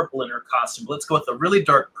any purple in her costume. But let's go with a really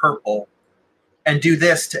dark purple and do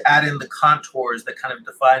this to add in the contours that kind of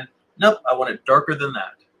define. Nope, I want it darker than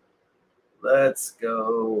that. Let's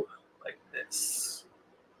go like this.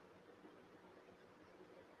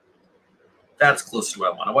 That's close to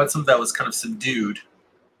what I want. I want something that was kind of subdued.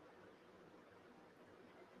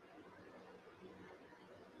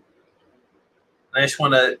 And I just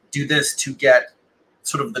want to do this to get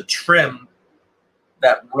sort of the trim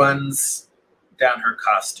that runs down her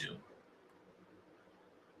costume.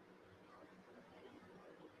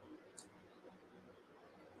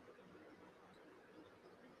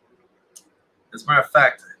 As a matter of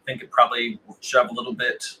fact, I think it probably will shove a little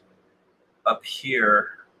bit up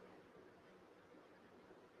here.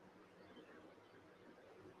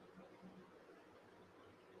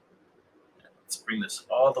 Let's bring this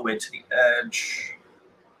all the way to the edge.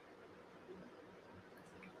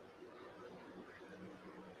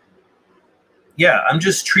 Yeah, I'm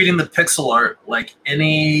just treating the pixel art like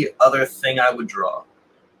any other thing I would draw.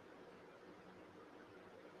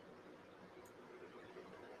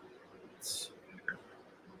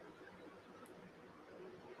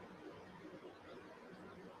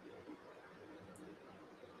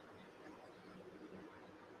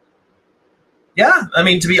 Yeah, I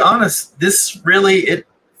mean, to be honest, this really, it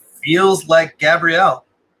feels like Gabrielle.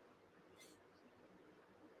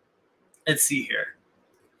 Let's see here.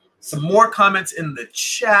 Some more comments in the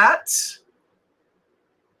chat.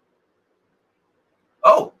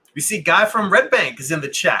 Oh, we see Guy from Red Bank is in the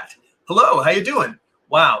chat. Hello, how you doing?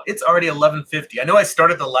 Wow, it's already 11:50. I know I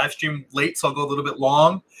started the live stream late, so I'll go a little bit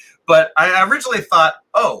long. But I originally thought,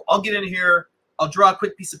 oh, I'll get in here, I'll draw a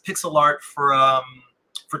quick piece of pixel art for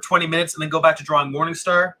 20 minutes and then go back to drawing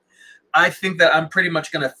Morningstar. I think that I'm pretty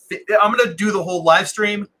much going to I'm going to do the whole live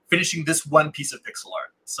stream finishing this one piece of pixel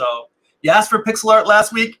art. So you asked for pixel art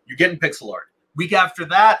last week, you're getting pixel art. Week after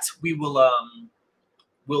that, we will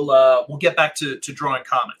we'll get back to drawing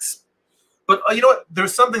comics. But you know what?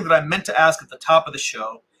 There's something that I meant to ask at the top of the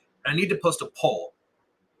show, and I need to post a poll.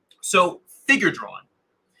 So figure drawing.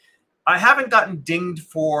 I haven't gotten dinged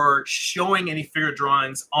for showing any figure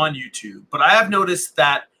drawings on YouTube, but I have noticed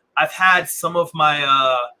that I've had some of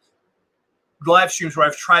my live streams where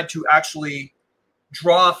I've tried to actually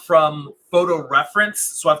draw from photo reference.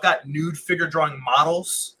 So I've got nude figure drawing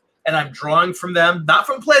models, and I'm drawing from them, not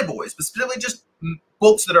from Playboys, but specifically just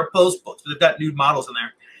books that are posed books, but they've got nude models in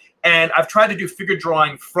there. And I've tried to do figure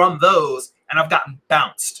drawing from those, and I've gotten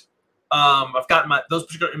bounced. I've gotten those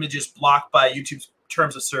particular images blocked by YouTube's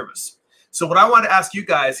terms of service. So what I want to ask you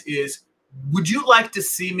guys is, would you like to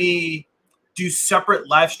see me do separate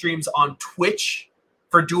live streams on Twitch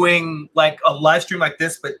for doing like a live stream like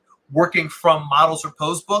this, but working from models or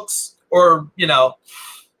pose books? Or, you know,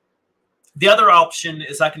 the other option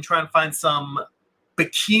is I can try and find some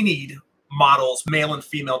bikinied models, male and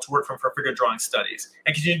female, to work from for figure drawing studies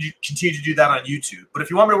and continue to do that on YouTube. But if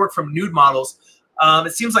you want me to work from nude models,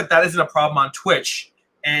 it seems like that isn't a problem on Twitch.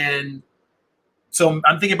 And so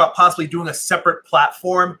I'm thinking about possibly doing a separate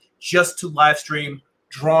platform just to live stream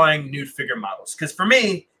drawing nude figure models. Because for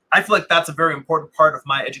me, I feel like that's a very important part of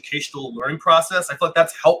my educational learning process. I feel like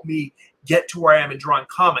that's helped me get to where I am in drawing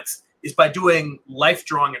comics, is by doing life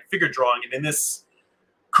drawing and figure drawing. And in this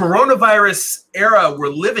coronavirus era we're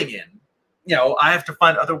living in, you know, I have to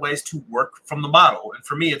find other ways to work from the model. And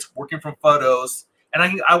for me, it's working from photos. And I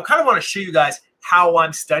kind of want to show you guys how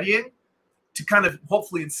I'm studying to kind of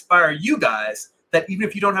hopefully inspire you guys that even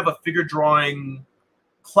if you don't have a figure drawing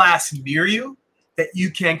class near you, that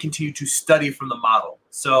you can continue to study from the model.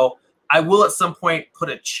 So I will at some point put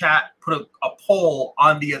a poll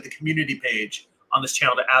on the community page on this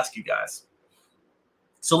channel to ask you guys.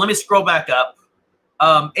 So let me scroll back up.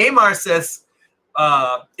 Amar says,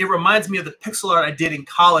 it reminds me of the pixel art I did in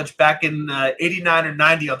college back in 89 or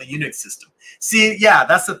 90 on the Unix system. See, yeah,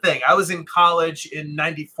 that's the thing. I was in college in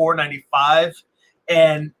 94, 95,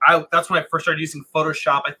 and that's when I first started using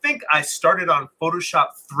Photoshop. I think I started on Photoshop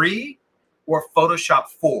 3 or Photoshop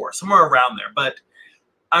 4, somewhere around there. But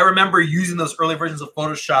I remember using those early versions of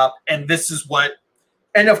Photoshop, and this is what,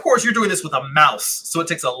 and of course you're doing this with a mouse, so it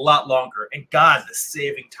takes a lot longer. And God, the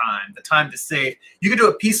saving time, the time to save. You could do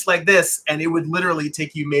a piece like this, and it would literally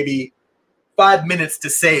take you maybe 5 minutes to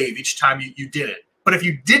save each time you did it. But if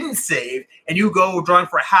you didn't save and you go drawing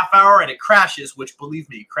for a half hour and it crashes, which believe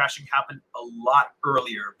me, crashing happened a lot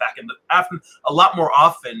earlier back in a lot more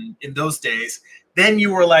often in those days, then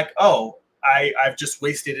you were like, oh, I've just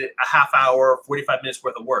wasted a half hour, 45 minutes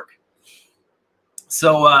worth of work.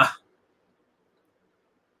 So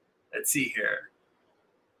let's see here.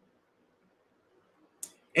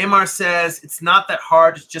 Amar says, it's not that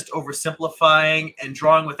hard, it's just oversimplifying and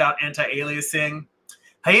drawing without anti-aliasing.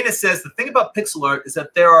 Hyena says, the thing about pixel art is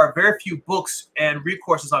that there are very few books and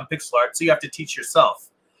recourses on pixel art, so you have to teach yourself.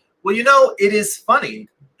 Well, you know, it is funny.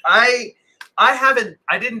 I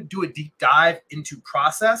didn't do a deep dive into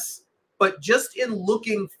process, but just in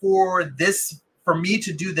looking for this, for me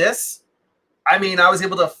to do this, I mean, I was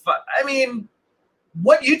able to,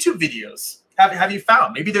 what YouTube videos have you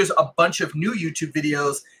found? Maybe there's a bunch of new YouTube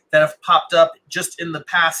videos that have popped up just in the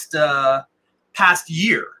past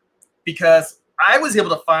year, because I was able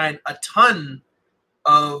to find a ton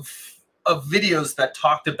of videos that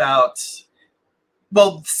talked about,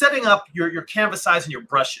 well, setting up your canvas size and your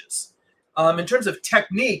brushes. In terms of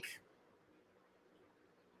technique,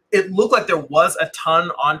 it looked like there was a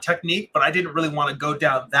ton on technique, but I didn't really want to go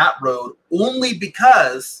down that road, only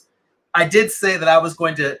because I did say that I was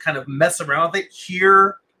going to kind of mess around with it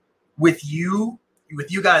here with you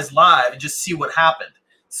guys live and just see what happened.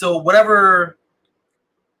 So whatever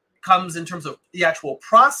comes in terms of the actual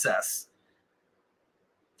process,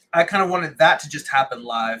 I kind of wanted that to just happen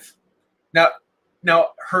live. Now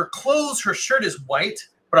her clothes, her shirt is white,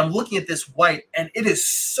 but I'm looking at this white and it is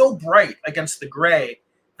so bright against the gray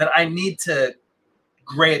that I need to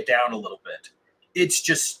gray it down a little bit. It's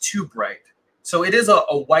just too bright. So it is a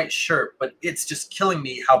white shirt, but it's just killing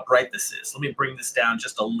me how bright this is. Let me bring this down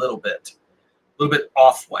just a little bit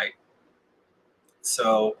off white.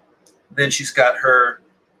 So Then she's got her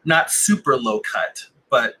not super low cut,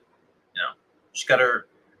 but she's got her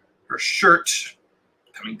shirt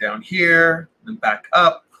coming down here, then back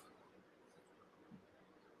up.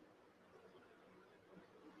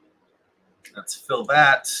 Let's fill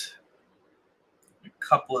that. A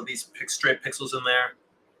couple of these straight pixels in there.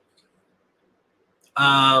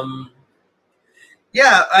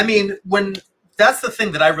 Yeah, I mean, that's the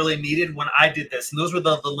thing that I really needed when I did this, and those were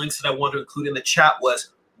the links that I wanted to include in the chat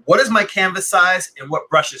was, what is my canvas size and what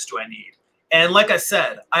brushes do I need? And like I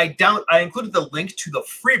said, I included the link to the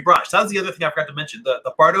free brush. That was the other thing I forgot to mention.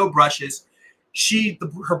 The Bardot brushes,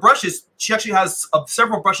 her brushes, she actually has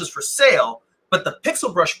several brushes for sale, but the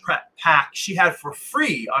pixel brush pack she had for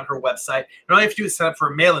free on her website. And all you have to do is sign up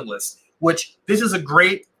for a mailing list, which this is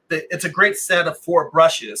it's a great set of 4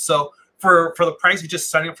 brushes. So for the price of just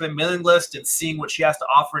signing up for the mailing list and seeing what she has to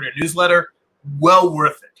offer in her newsletter, well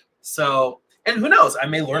worth it. So, and who knows, I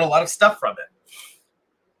may learn a lot of stuff from it.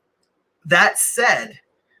 That said,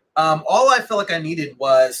 all I felt like I needed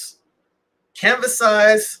was canvas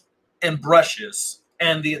size and brushes.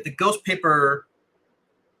 And the Ghost Paper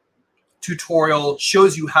tutorial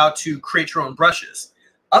shows you how to create your own brushes.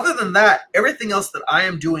 Other than that, everything else that I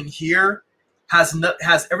am doing here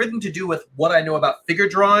has everything to do with what I know about figure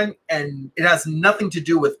drawing, and it has nothing to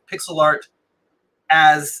do with pixel art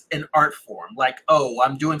as an art form. Like, oh,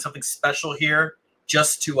 I'm doing something special here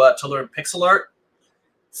just to learn pixel art.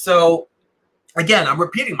 So again, I'm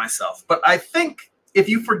repeating myself, but I think if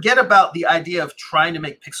you forget about the idea of trying to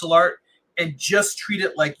make pixel art and just treat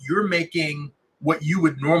it like you're making what you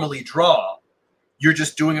would normally draw, you're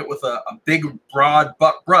just doing it with a big, broad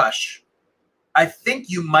butt brush, I think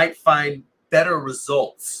you might find better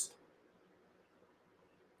results.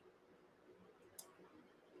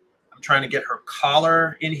 I'm trying to get her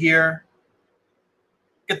collar in here.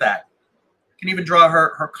 Look at that. I can even draw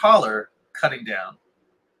her collar cutting down.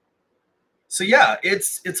 So yeah,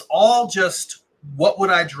 it's all just what would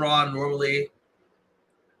I draw normally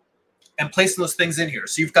and placing those things in here.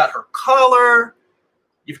 So you've got her collar,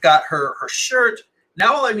 you've got her shirt.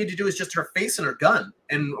 Now all I need to do is just her face and her gun.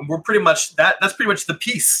 And we're pretty much, that's pretty much the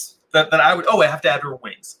piece that I would, oh, I have to add her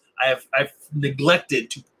wings. I've neglected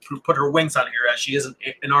to put her wings on here as she is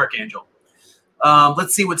an archangel.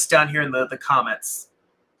 Let's see what's down here in the comments.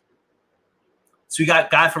 So we got a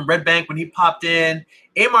guy from Red Bank when he popped in.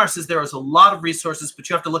 Amar says there was a lot of resources, but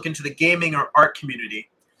you have to look into the gaming or art community.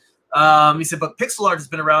 He said, but pixel art has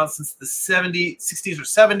been around since the 60s or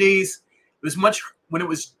 70s. It was when it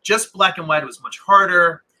was just black and white, it was much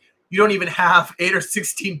harder. You don't even have 8 or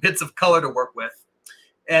 16 bits of color to work with.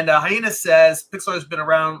 And Hyena says pixel art has been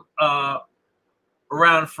around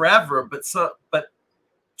forever, but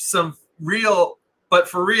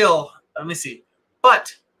for real, let me see.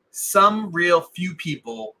 But some real few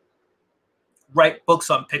people write books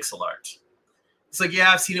on pixel art. It's like,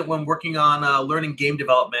 yeah, I've seen it when working on learning game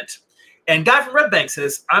development. And Guy from Red Bank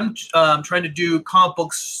says, I'm trying to do comic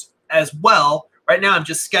books as well. Right now, I'm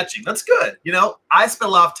just sketching. That's good. You know, I spend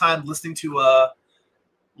a lot of time listening to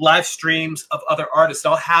live streams of other artists.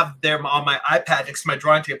 I'll have them on my iPad next to my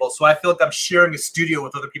drawing table, so I feel like I'm sharing a studio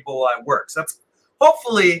with other people while I work. So that's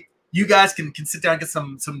hopefully you guys can sit down and get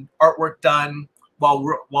some artwork done while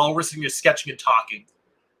we're sitting here sketching and talking.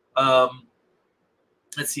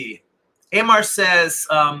 Let's see. Amar says,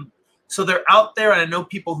 so they're out there, and I know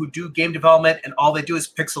people who do game development, and all they do is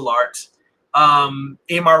pixel art.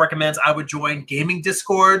 Amar recommends I would join gaming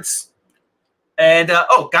discords. And,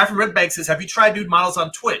 oh, Guy from Red Bank says, have you tried nude models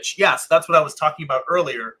on Twitch? Yeah, so that's what I was talking about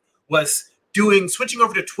earlier, was switching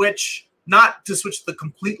over to Twitch, not to switch the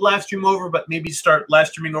complete live stream over, but maybe start live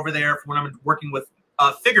streaming over there for when I'm working with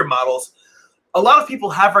figure models. A lot of people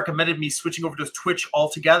have recommended me switching over to Twitch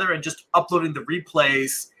altogether and just uploading the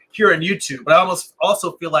replays here on YouTube. But I almost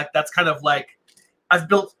also feel like that's kind of like I've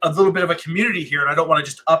built a little bit of a community here, and I don't want to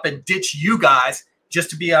just up and ditch you guys just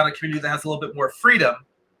to be on a community that has a little bit more freedom.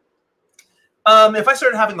 If I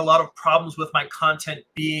started having a lot of problems with my content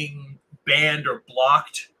being banned or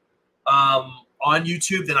blocked on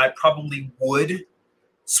YouTube, then I probably would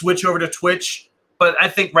switch over to Twitch. But I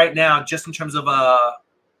think right now, just in terms of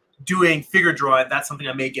doing figure drawing, that's something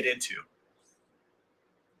I may get into.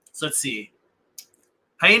 So let's see.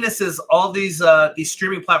 Hyena says all these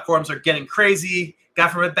streaming platforms are getting crazy. Guy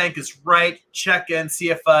from Red Bank is right. Check and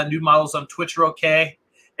see if nude models on Twitch are okay.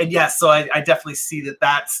 And yes, so I definitely see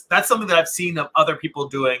that's something that I've seen of other people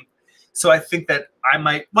doing. So I think that I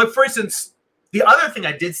might, like, for instance, the other thing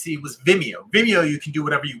I did see was Vimeo. Vimeo, you can do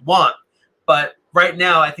whatever you want, but right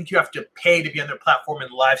now I think you have to pay to be on their platform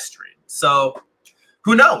and live stream. So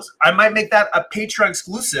who knows? I might make that a Patreon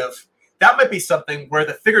exclusive that might be something where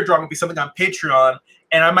the figure drawing would be something on Patreon,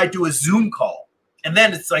 and I might do a Zoom call. And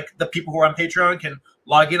then it's like the people who are on Patreon can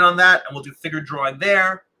log in on that, and we'll do figure drawing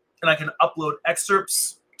there, and I can upload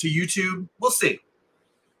excerpts to YouTube. We'll see.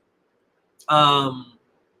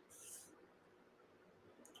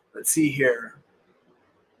 Let's see here.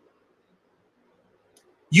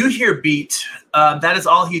 You Hear Beat. That is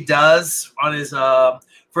all he does on his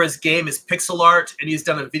for his game is pixel art, and he's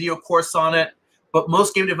done a video course on it. But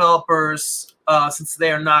most game developers, since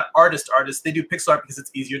they are not artists, they do pixel art because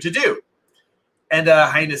it's easier to do. And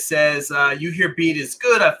Heine says, You Hear Beat is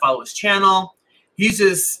good. I follow his channel. He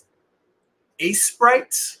uses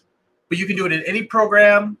Sprite, but you can do it in any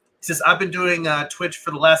program. He says, I've been doing Twitch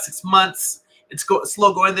for the last 6 months. It's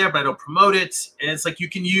slow going there, but I don't promote it. And it's like you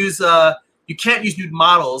can use, you can't use nude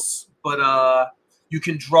models, but you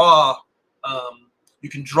can draw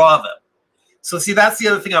them. So see, that's the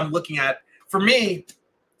other thing I'm looking at. For me,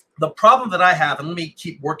 the problem that I have, and let me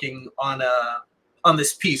keep working on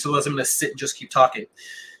this piece, otherwise I'm going to sit and just keep talking.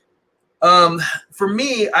 For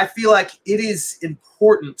me, I feel like it is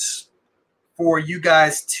important for you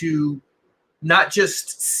guys to not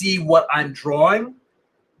just see what I'm drawing,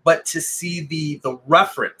 but to see the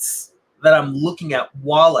reference that I'm looking at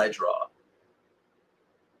while I draw.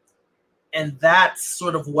 And that's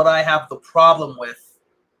sort of what I have the problem with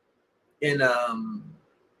in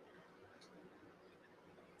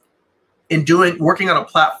working on a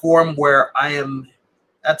platform where I am.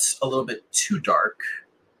 That's a little bit too dark.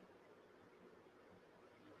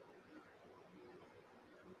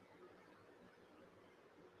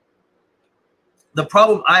 The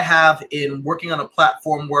problem I have in working on a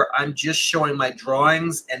platform where I'm just showing my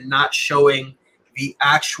drawings and not showing the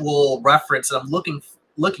actual reference that I'm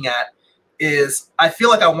looking at is I feel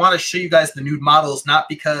like I want to show you guys the nude models, not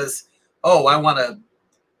because, oh, I want to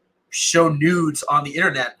show nudes on the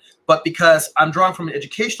internet, but because I'm drawing from an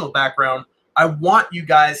educational background. I want you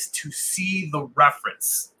guys to see the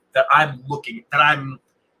reference that I'm looking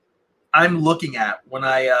at when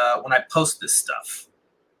I post this stuff.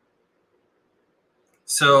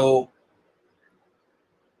 So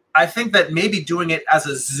I think that maybe doing it as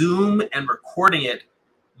a Zoom and recording it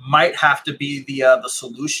might have to be the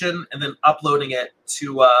solution, and then uploading it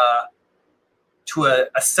to a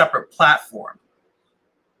separate platform.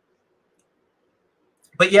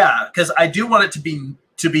 But yeah, because I do want it to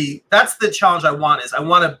be that's the challenge I want, is I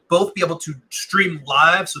want to both be able to stream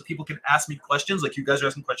live so people can ask me questions like you guys are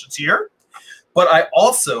asking questions here, but I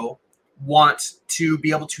also want to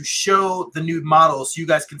be able to show the nude models so you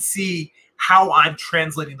guys can see how I'm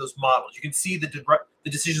translating those models. You can see the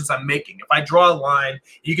decisions I'm making. If I draw a line,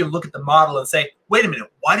 you can look at the model and say, wait a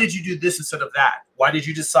minute, why did you do this instead of that? Why did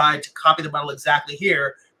you decide to copy the model exactly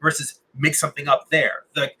here versus make something up there?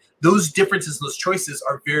 Like, those differences and those choices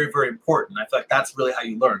are very, very important. I feel like that's really how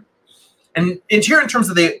you learn. And here, in terms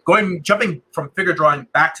of jumping from figure drawing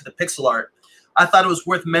back to the pixel art, I thought it was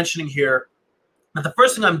worth mentioning here that the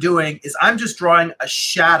first thing I'm doing is I'm just drawing a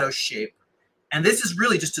shadow shape. And this is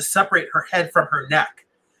really just to separate her head from her neck.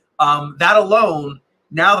 That alone,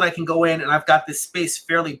 now that I can go in and I've got this space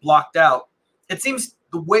fairly blocked out, it seems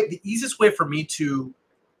the easiest way for me to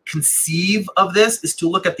conceive of this is to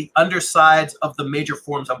look at the undersides of the major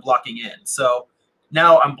forms I'm blocking in. So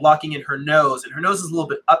now I'm blocking in her nose, and her nose is a little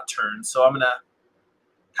bit upturned. So I'm going to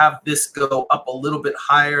have this go up a little bit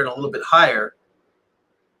higher and a little bit higher.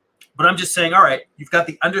 But I'm just saying, all right, you've got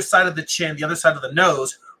the underside of the chin, the other side of the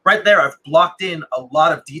nose. Right there, I've blocked in a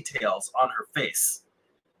lot of details on her face.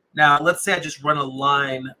 Now, let's say I just run a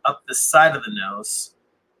line up the side of the nose.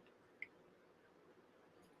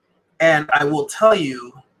 And I will tell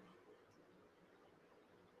you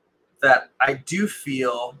that I do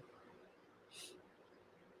feel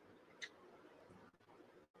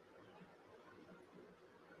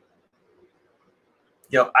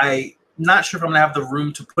I'm not sure if I'm going to have the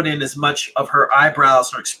room to put in as much of her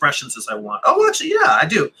eyebrows or expressions as I want. Oh, actually, yeah, I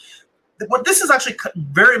do. What this is actually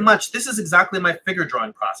very much, this is exactly my figure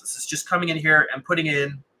drawing process. It's just coming in here and putting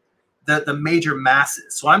in the major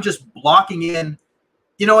masses. So I'm just blocking in,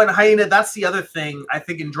 and Hyena, that's the other thing I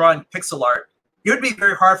think in drawing pixel art. It would be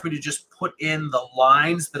very hard for me to just put in the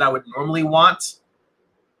lines that I would normally want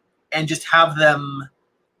and just have them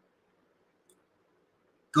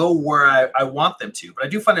go where I want them to. But I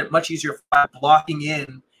do find it much easier if I'm blocking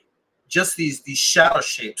in just these shadow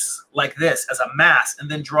shapes like this as a mass and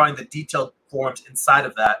then drawing the detailed forms inside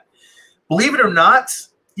of that. Believe it or not,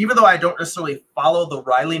 even though I don't necessarily follow the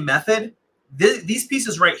Riley method, these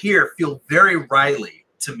pieces right here feel very Riley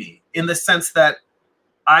to me, in the sense that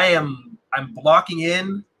I'm blocking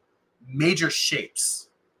in major shapes.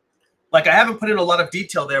 Like, I haven't put in a lot of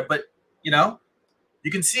detail there, but You know,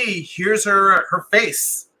 you can see here's her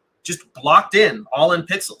face just blocked in, all in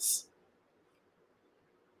pixels.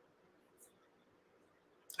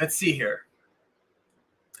 Let's see here.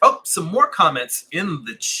 Oh, some more comments in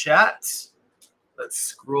the chat. Let's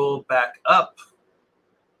scroll back up.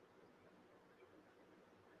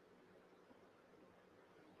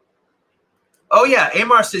 Oh yeah,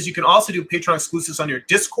 Amar says you can also do Patreon exclusives on your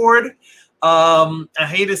Discord.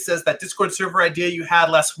 Aheda says that Discord server idea you had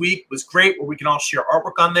last week was great, where we can all share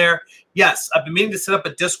artwork on there. Yes, I've been meaning to set up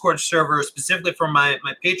a Discord server specifically for my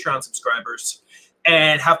Patreon subscribers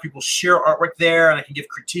and have people share artwork there, and I can give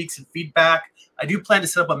critiques and feedback. I do plan to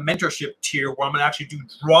set up a mentorship tier where I'm going to actually do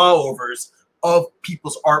draw-overs of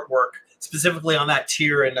people's artwork specifically on that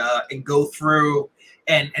tier and go through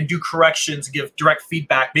and do corrections, give direct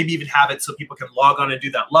feedback, maybe even have it so people can log on and do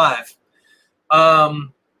that live.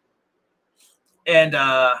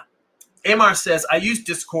 Amar says, I use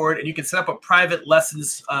Discord, and you can set up a private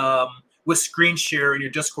lessons with screen share in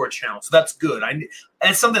your Discord channel. So that's good. And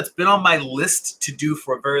it's something that's been on my list to do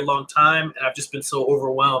for a very long time, and I've just been so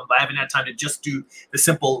overwhelmed. I haven't had time to just do the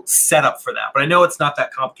simple setup for that. But I know it's not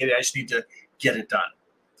that complicated. I just need to get it done.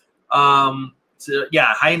 So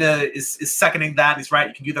yeah, Heine is seconding that. He's right.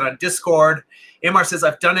 You can do that on Discord. Amar says,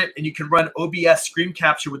 I've done it, and you can run OBS screen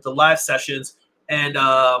capture with the live sessions and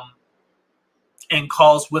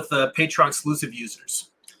calls with the Patreon exclusive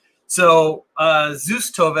users. So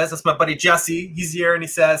Zeus Toves, that's my buddy Jesse. He's here, and he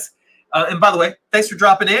says, and by the way, thanks for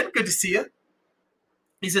dropping in. Good to see you.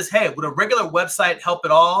 He says, hey, would a regular website help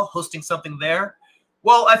at all, hosting something there?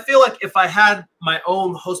 Well, I feel like if I had my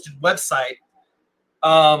own hosted website,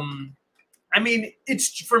 I mean,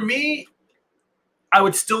 it's for me, I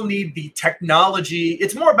would still need the technology.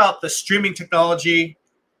 It's more about the streaming technology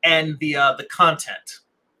and the content.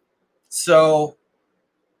 So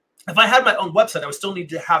if I had my own website, I would still need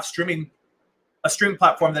to have a streaming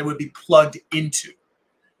platform that would be plugged into.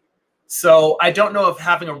 So I don't know if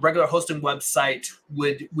having a regular hosting website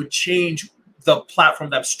would change the platform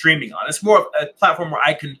that I'm streaming on. It's more of a platform where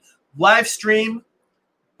I can live stream,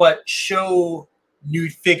 but show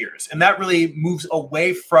nude figures, and that really moves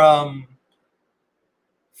away from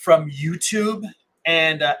YouTube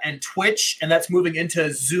and Twitch, and that's moving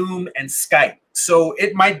into Zoom and Skype. So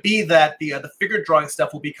it might be that the figure drawing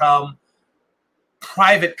stuff will become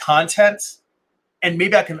private content, and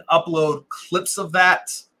maybe I can upload clips of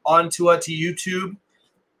that onto to YouTube,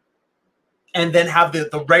 and then have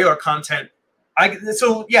the regular content.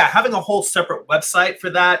 So yeah, having a whole separate website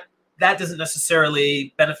for that doesn't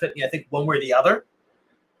necessarily benefit me, I think, one way or the other.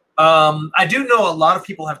 I do know a lot of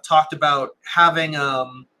people have talked about having, hang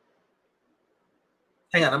on,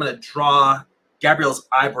 I'm going to draw Gabrielle's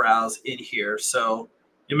eyebrows in here. So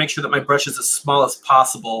you make sure that my brush is as small as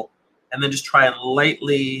possible, and then just try and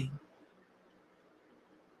lightly,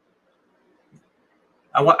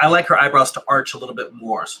 I like her eyebrows to arch a little bit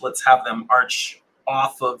more. So let's have them arch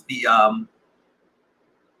off of the, and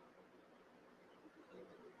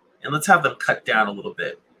let's have them cut down a little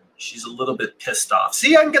bit. She's a little bit pissed off.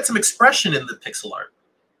 See, I can get some expression in the pixel art.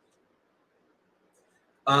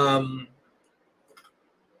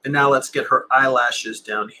 And now let's get her eyelashes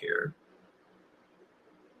down here.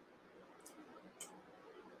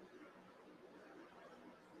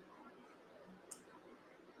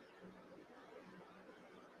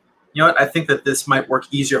 You know what? I think that this might work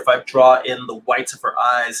easier if I draw in the whites of her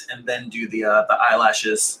eyes and then do the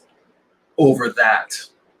eyelashes over that.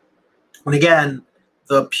 And again,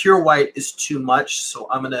 the pure white is too much, so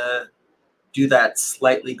I'm going to do that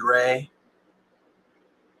slightly gray.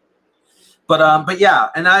 But yeah,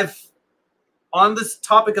 and on this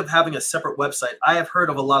topic of having a separate website, I have heard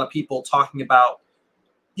of a lot of people talking about,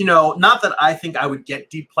 you know, not that I think I would get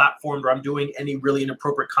deplatformed or I'm doing any really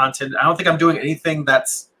inappropriate content. I don't think I'm doing anything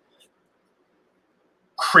that's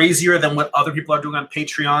crazier than what other people are doing on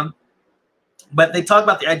Patreon. But they talk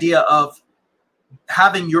about the idea of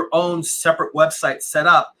having your own separate website set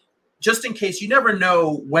up, just in case. You never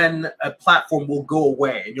know when a platform will go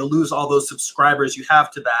away and you'll lose all those subscribers you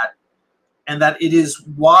have to that, and that it is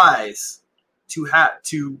wise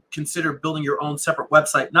to consider building your own separate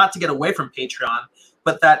website, not to get away from Patreon,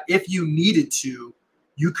 but that if you needed to,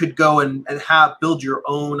 you could go and build your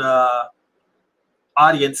own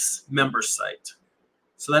audience member site.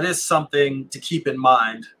 So that is something to keep in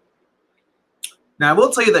mind. Now, I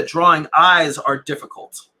will tell you that drawing eyes are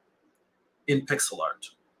difficult in pixel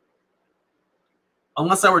art,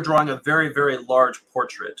 unless I were drawing a very, very large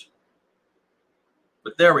portrait.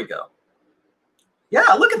 But there we go.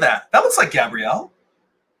 Yeah, look at that. That looks like Gabrielle.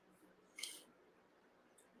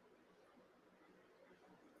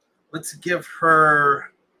 Let's give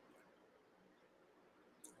her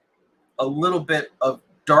a little bit of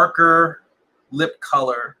darker lip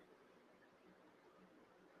color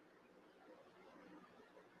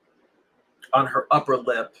on her upper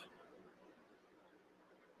lip.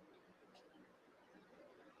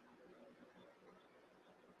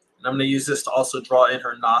 And I'm going to use this to also draw in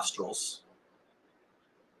her nostrils.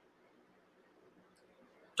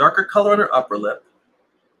 Darker color on her upper lip.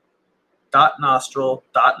 Dot nostril,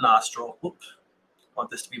 dot nostril. Whoop. I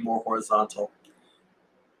want this to be more horizontal.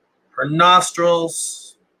 Her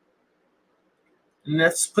nostrils. And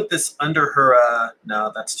let's put this under her,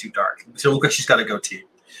 no, that's too dark. So look like she's got a goatee.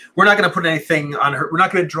 We're not going to put anything on her. We're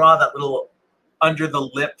not going to draw that little under the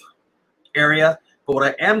lip area. But what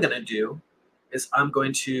I am going to do is I'm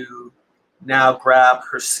going to now grab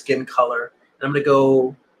her skin color. And I'm going to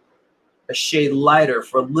go a shade lighter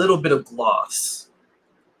for a little bit of gloss.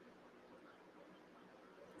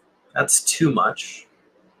 That's too much.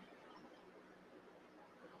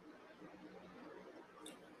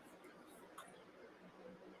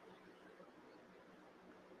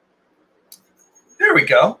 There we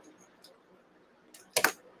go.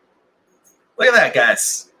 Look at that,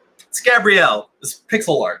 guys. It's Gabrielle. This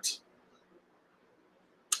pixel art.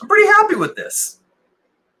 I'm pretty happy with this.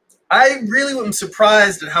 I really am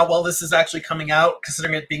surprised at how well this is actually coming out,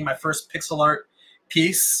 considering it being my first pixel art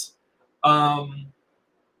piece. I'm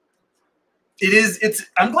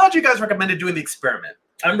glad you guys recommended doing the experiment.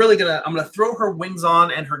 I'm gonna throw her wings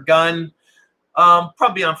on and her gun,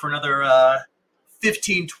 probably on for another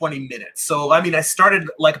 15, 20 minutes. So, I mean, I started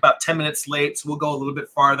like about 10 minutes late, so we'll go a little bit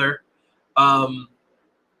farther.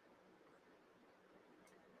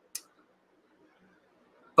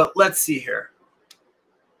 But let's see here.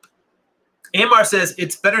 Amar says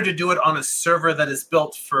it's better to do it on a server that is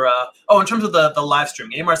built for, in terms of the live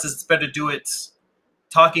stream. Amar says it's better to do it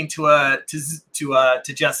talking to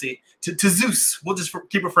Jesse, to Zeus. We'll just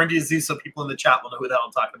keep referring to Zeus so people in the chat will know who the hell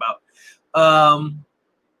I'm talking about.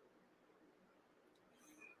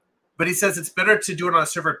 But he says it's better to do it on a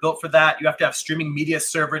server built for that. You have to have streaming media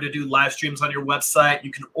server to do live streams on your website.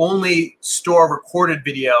 You can only store recorded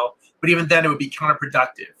video, but even then it would be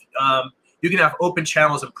counterproductive. You can have open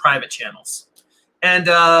channels and private channels. And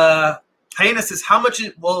Hyena says, how much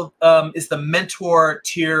is the mentor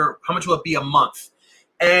tier, how much will it be a month?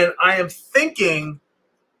 And I am thinking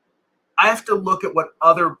I have to look at what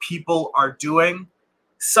other people are doing.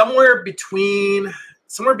 Somewhere between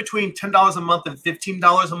 $10 a month and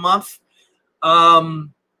 $15 a month.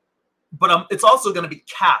 But it's also going to be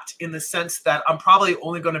capped in the sense that I'm probably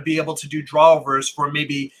only going to be able to do drawovers for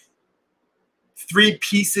maybe 3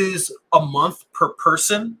 pieces a month per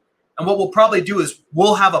person. And what we'll probably do is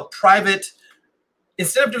we'll have a private,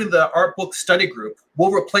 instead of doing the art book study group,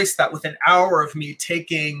 we'll replace that with an hour of me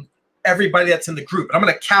taking everybody that's in the group. And I'm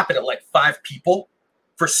going to cap it at like 5 people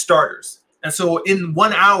for starters. And so in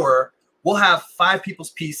 1 hour, we'll have 5 people's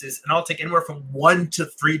pieces, and I'll take anywhere from 1 to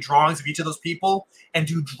 3 drawings of each of those people and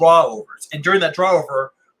do draw-overs. And during that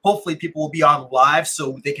draw-over, hopefully people will be on live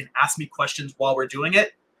so they can ask me questions while we're doing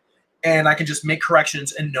it. And I can just make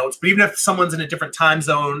corrections and notes. But even if someone's in a different time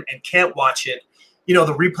zone and can't watch it, you know,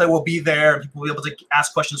 the replay will be there. People will be able to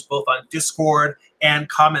ask questions both on Discord and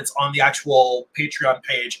comments on the actual Patreon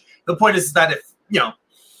page. The point is that if, you know,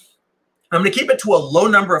 I'm going to keep it to a low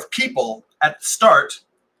number of people at the start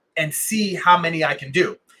and see how many I can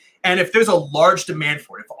do. And if there's a large demand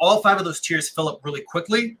for it, if all 5 of those tiers fill up really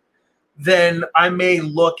quickly, then I may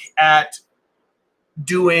look at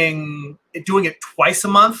doing it twice a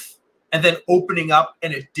month and then opening up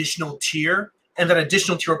an additional tier. And that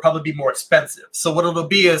additional tier will probably be more expensive. So what it'll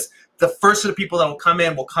be is the first of the people that will come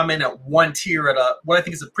in at 1 tier at what I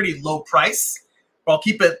think is a pretty low price. But I'll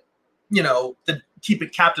keep it, you know, keep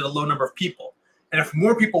it capped at a low number of people. And if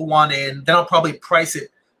more people want in, then I'll probably price it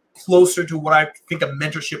closer to what I think a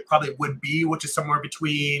mentorship probably would be, which is somewhere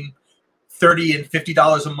between $30 and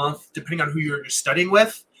 $50 a month, depending on who you're studying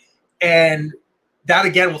with. And that,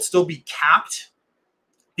 again, will still be capped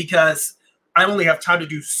because I only have time to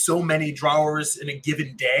do so many drawers in a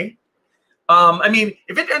given day. I mean,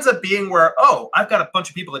 if it ends up being where, oh, I've got a bunch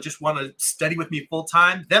of people that just want to study with me full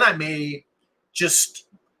time, then I may just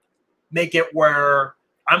make it where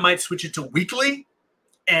I might switch it to weekly.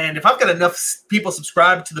 And if I've got enough people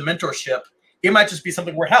subscribed to the mentorship, it might just be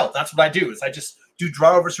something where, hell, that's what I do, is I just do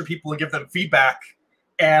drawovers for people and give them feedback.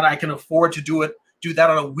 And I can afford to do that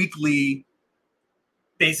on a weekly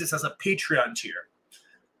basis as a Patreon tier.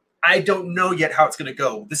 I don't know yet how it's going to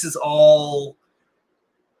go. This is all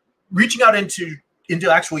reaching out into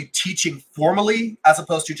actually teaching formally, as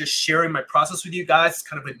opposed to just sharing my process with you guys. It's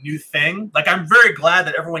kind of a new thing. Like, I'm very glad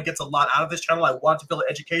that everyone gets a lot out of this channel. I want to feel it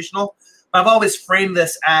educational. I've always framed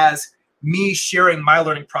this as me sharing my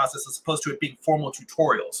learning process as opposed to it being formal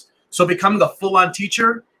tutorials. So becoming a full-on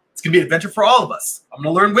teacher, it's going to be an adventure for all of us. I'm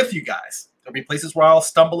going to learn with you guys. There'll be places where I'll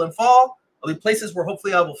stumble and fall. There'll be places where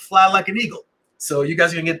hopefully I will fly like an eagle. So you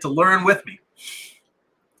guys are going to get to learn with me.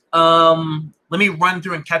 Let me run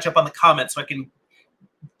through and catch up on the comments so I can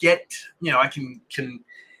get, I can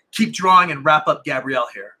keep drawing and wrap up Gabrielle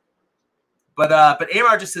here. But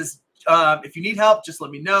Amar just says, if you need help, just let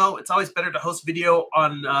me know. It's always better to host video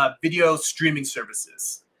on video streaming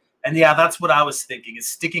services. And yeah, that's what I was thinking, is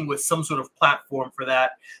sticking with some sort of platform for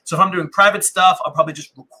that. So if I'm doing private stuff, I'll probably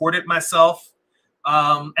just record it myself.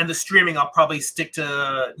 And the streaming, I'll probably stick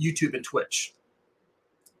to YouTube and Twitch.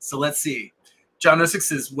 So let's see. John Nusick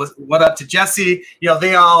says, what up to Jesse? We have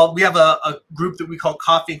a group that we call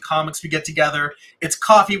Coffee and Comics. We get together. It's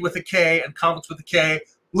Coffee with a K and Comics with a K.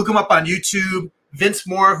 Look him up on YouTube. Vince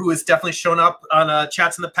Moore, who has definitely shown up on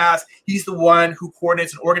chats in the past, he's the one who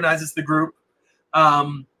coordinates and organizes the group.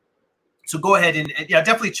 So go ahead and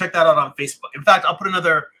definitely check that out on Facebook. In fact, I'll put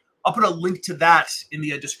a link to that in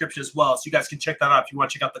the description as well, so you guys can check that out if you want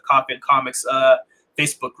to check out the Coffee and Comics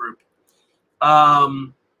Facebook group.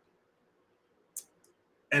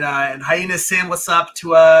 And Hyena's saying what's up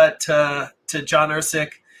to John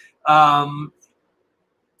Ursick.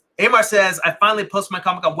 Amar says, I finally posted my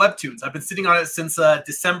comic on Webtoons. I've been sitting on it since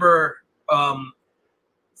December or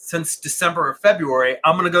February.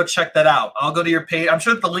 I'm gonna go check that out. I'll go to your page. I'm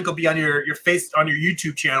sure that the link will be on your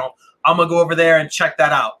YouTube channel. I'm gonna go over there and check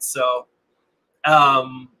that out. So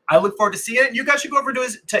I look forward to seeing it. You guys should go over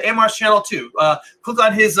to Amar's channel too. Click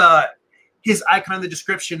on his icon in the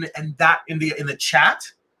description and that in the chat,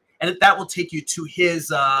 and that will take you to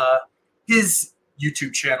his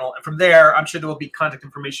YouTube channel. And from there, I'm sure there will be contact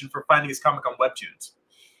information for finding his comic on Webtoons.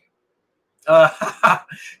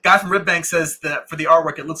 Guy from Ribbank says that for the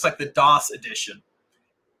artwork, it looks like the DOS edition.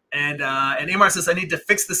 And Amar says, I need to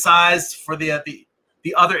fix the size for the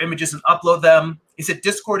other images and upload them. He said,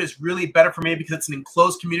 Discord is really better for me because it's an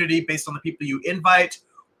enclosed community based on the people you invite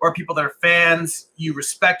or people that are fans you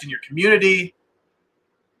respect in your community.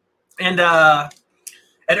 And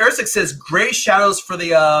Ursick says, gray shadows for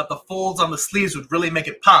the folds on the sleeves would really make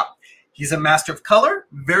it pop. He's a master of color.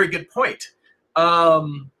 Very good point.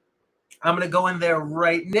 I'm going to go in there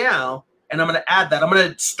right now, and I'm going to add that. I'm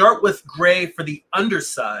going to start with gray for the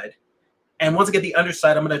underside. And once I get the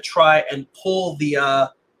underside, I'm going to try and pull the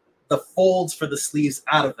folds for the sleeves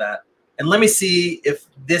out of that. And let me see if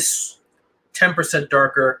this 10%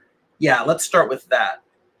 darker. Yeah, let's start with that.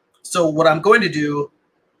 So what I'm going to do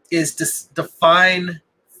is define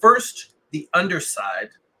first the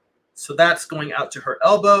underside. So that's going out to her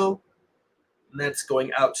elbow, and that's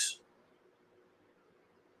going out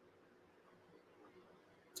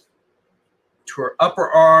to her upper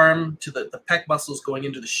arm, to the pec muscles going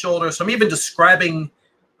into the shoulder. So I'm even describing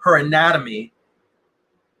her anatomy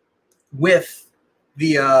with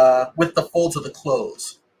the folds of the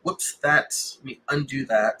clothes. Whoops, let me undo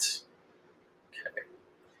that. Okay.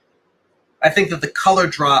 I think that the color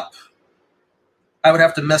drop, I would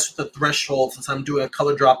have to mess with the threshold since I'm doing a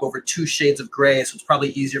color drop over 2 shades of gray, so it's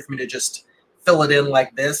probably easier for me to just fill it in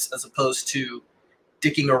like this as opposed to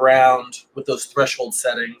dicking around with those threshold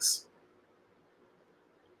settings.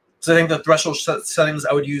 So I think the threshold settings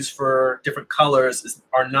I would use for different colors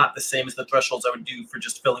are not the same as the thresholds I would do for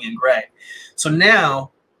just filling in gray. So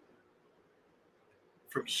now,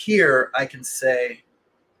 from here, I can say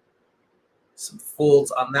some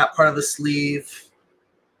folds on that part of the sleeve.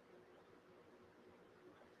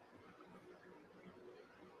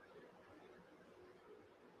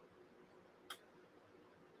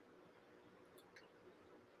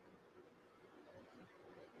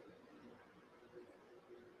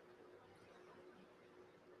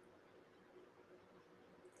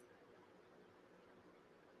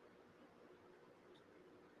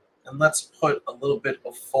 And let's put a little bit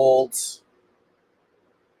of folds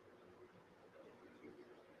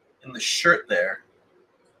in the shirt there.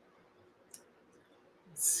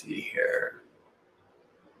 Let's see here.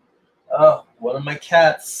 Oh, one of my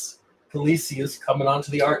cats, Khaleesi, is coming onto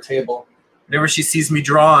the art table. Whenever she sees me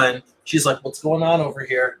drawing, she's like, what's going on over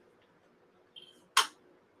here?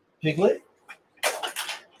 Piglet?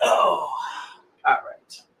 Oh, all right.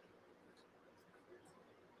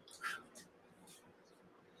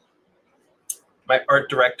 My art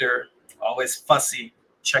director, always fussy,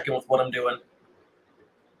 checking with what I'm doing.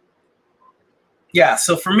 Yeah,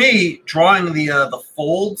 so for me, drawing the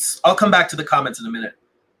folds, I'll come back to the comments in a minute.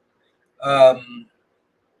 I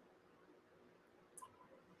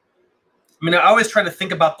mean, I always try to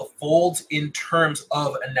think about the folds in terms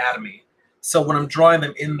of anatomy. So when I'm drawing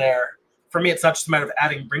them in there, for me, it's not just a matter of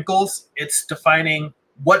adding wrinkles. It's defining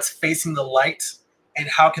what's facing the light and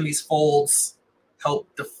how can these folds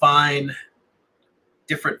help define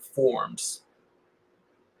different forms.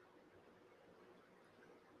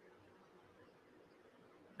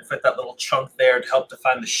 I fit that little chunk there to help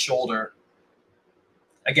define the shoulder.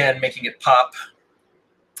 Again, making it pop.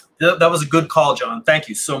 That was a good call, John. Thank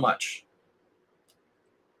you so much.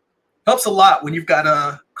 Helps a lot when you've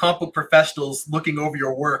got comic book professionals looking over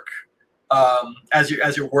your work as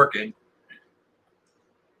you're working.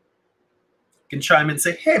 You can chime in and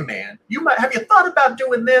say, "Hey, man, have you thought about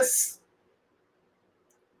doing this?"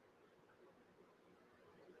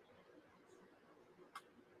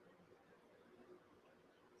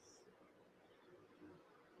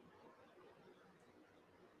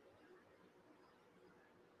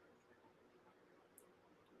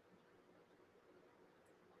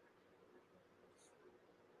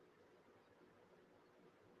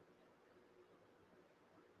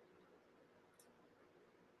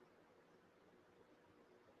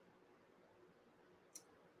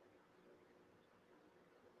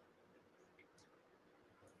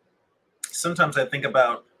 Sometimes I think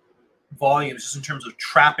about volumes just in terms of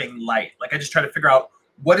trapping light. Like I just try to figure out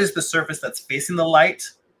what is the surface that's facing the light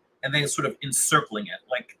and then sort of encircling it.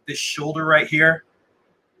 Like this shoulder right here,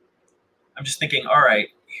 I'm just thinking, all right,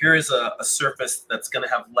 here is a surface that's going to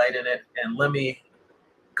have light in it, and let me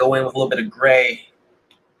go in with a little bit of gray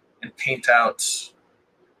and paint out.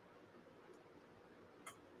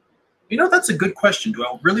 You know, that's a good question. Do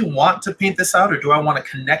I really want to paint this out, or do I want to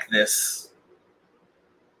connect this?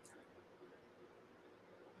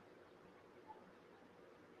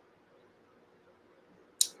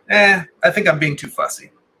 I think I'm being too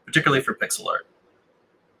fussy, particularly for pixel art.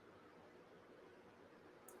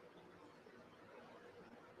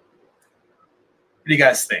 What do you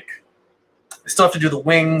guys think? I still have to do the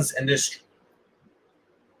wings and just,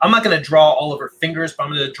 I'm not going to draw all of her fingers, but I'm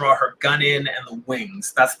going to draw her gun in and the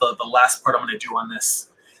wings. That's the last part I'm going to do on this.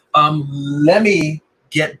 Let me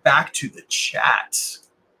get back to the chat.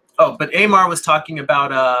 Oh, but Amar was talking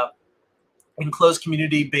about enclosed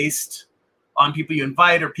community based on people you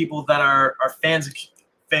invite or people that are fans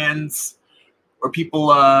or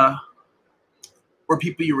people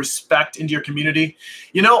you respect into your community.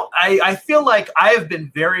 You know, I feel like I have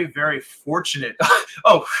been very, very fortunate.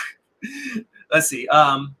 Oh, let's see.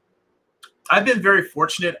 I've been very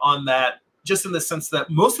fortunate on that, just in the sense that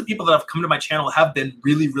most of the people that have come to my channel have been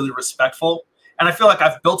really, really respectful. And I feel like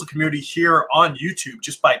I've built a community here on YouTube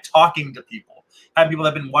just by talking to people. I have people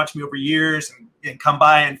that have been watching me over years and come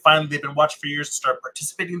by, and finally they've been watching for years to start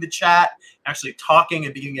participating in the chat, actually talking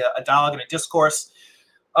and beginning a dialogue and a discourse.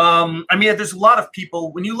 I mean, there's a lot of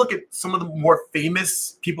people, when you look at some of the more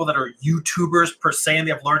famous people that are YouTubers per se, and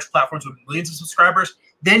they have large platforms with millions of subscribers,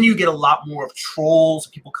 then you get a lot more of trolls,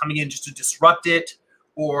 people coming in just to disrupt it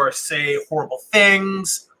or say horrible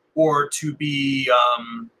things or to be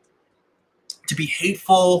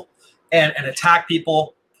hateful and attack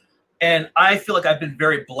people. And I feel like I've been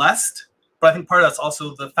very blessed, but I think part of that's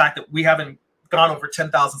also the fact that we haven't gone over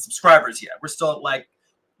 10,000 subscribers yet. We're still at like,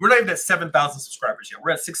 we're not even at 7,000 subscribers yet. We're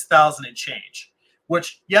at 6,000 and change,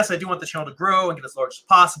 which, yes, I do want the channel to grow and get as large as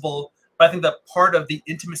possible. But I think that part of the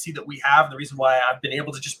intimacy that we have, and the reason why I've been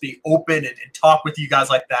able to just be open and talk with you guys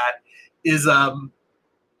like that is the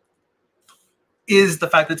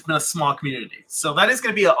fact that it's been a small community. So that is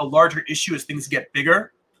going to be a larger issue as things get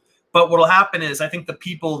bigger. But what will happen is I think the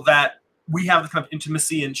people that we have the kind of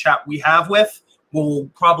intimacy and chat we have with will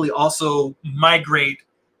probably also migrate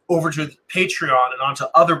over to Patreon and onto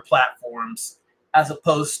other platforms, as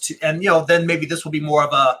opposed to, and then maybe this will be more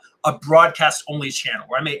of a broadcast only channel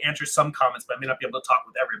where I may answer some comments, but I may not be able to talk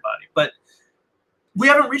with everybody. But we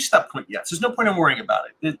haven't reached that point yet. So there's no point in worrying about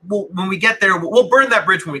it. When we get there, we'll burn that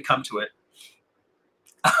bridge when we come to it.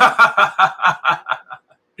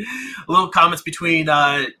 Little comments between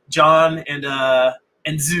John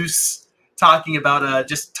and Zeus talking about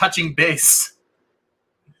just touching base.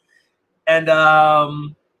 And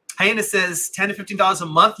Hyena says $10 to $15 a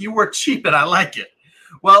month. You were cheap, and I like it.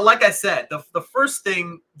 Well, like I said, the first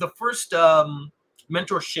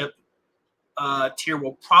mentorship tier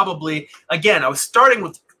will probably, again, I was starting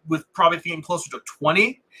with probably thinking closer to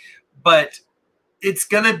 20, but it's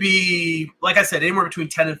going to be, like I said, anywhere between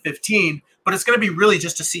 10 and 15. But it's going to be really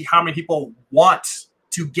just to see how many people want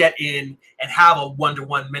to get in and have a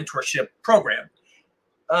one-to-one mentorship program.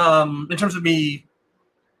 In terms of me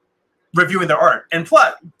reviewing their art. And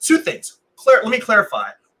plus, two things. Let me clarify.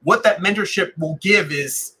 What that mentorship will give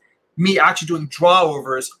is me actually doing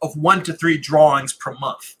draw-overs of 1 to 3 drawings per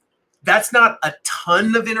month. That's not a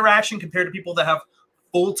ton of interaction compared to people that have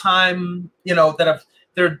full-time, you know, that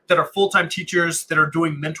are full-time teachers that are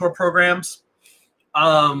doing mentor programs.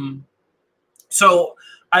 So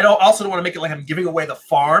I also don't want to make it like I'm giving away the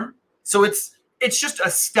farm. So it's just a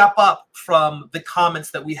step up from the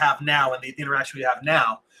comments that we have now and the interaction we have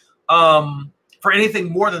now. For anything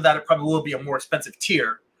more than that, it probably will be a more expensive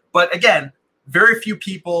tier. But again, very few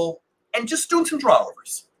people, and just doing some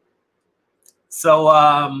drawovers. So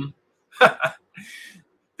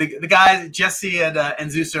the guys, Jesse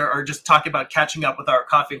and Zeus are just talking about catching up with our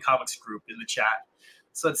Coffee and Comics group in the chat.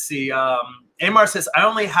 So let's see. Amar says, I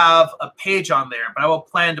only have a page on there, but I will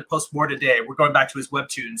plan to post more today. We're going back to his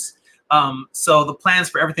webtoons. So the plans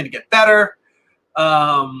for everything to get better.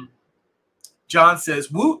 John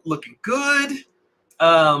says, woot, looking good.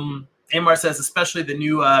 Amar says, especially the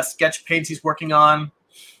new sketch paints he's working on.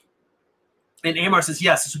 And Amar says,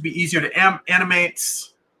 yes, this would be easier to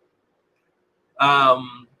animate.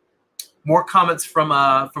 More comments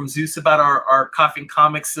from Zeus about our Coffee and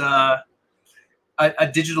Comics, a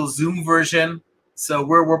digital Zoom version. So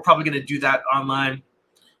we're probably going to do that online.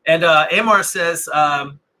 And Amar says,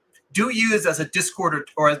 do use as a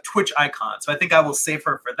Discord or a Twitch icon. So I think I will save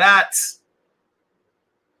her for that.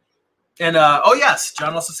 And oh yes,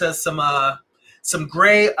 John also says some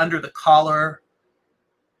gray under the collar.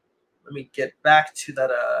 Let me get back to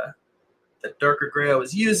that the darker gray I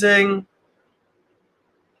was using.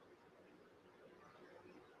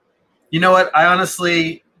 You know what? I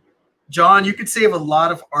honestly, John, you could save a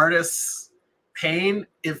lot of artists pain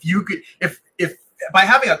if you could, if by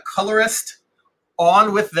having a colorist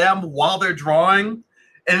on with them while they're drawing,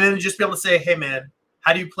 and then just be able to say, hey man,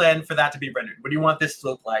 how do you plan for that to be rendered? What do you want this to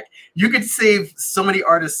look like? You could save so many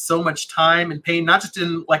artists so much time and pain, not just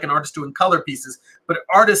in like an artist doing color pieces, but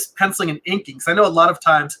artists penciling and inking. So I know a lot of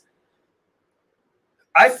times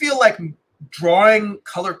I feel like drawing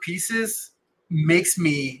color pieces makes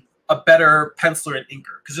me a better penciler and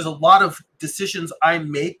inker, because there's a lot of decisions I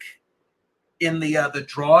make in the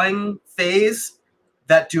drawing phase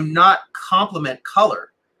that do not complement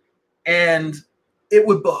color. And it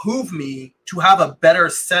would behoove me to have a better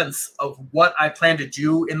sense of what I plan to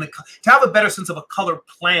do to have a better sense of a color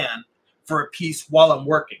plan for a piece while I'm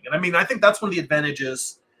working. And I mean, I think that's one of the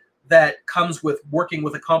advantages that comes with working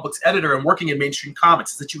with a comic books editor and working in mainstream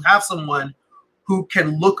comics, is that you have someone who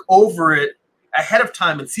can look over it ahead of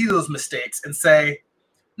time and see those mistakes and say,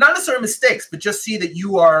 not necessarily mistakes, but just see that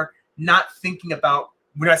you are not thinking about,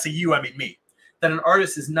 when I say you, I mean me, that an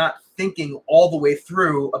artist is not thinking all the way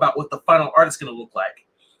through about what the final art is going to look like.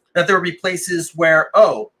 That there will be places where,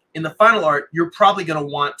 oh, in the final art, you're probably going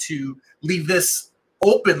to want to leave this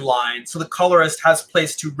open line so the colorist has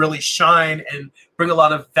place to really shine and bring a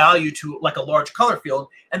lot of value to like a large color field.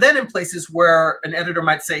 And then in places where an editor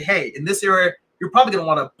might say, hey, in this area, you're probably going to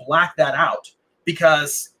want to black that out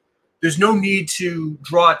because there's no need to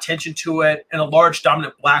draw attention to it, and a large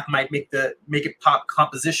dominant black might make it pop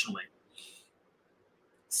compositionally.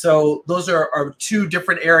 So those are two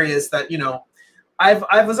different areas that, you know,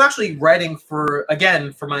 I was actually writing for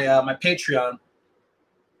my my Patreon.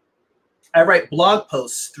 I write blog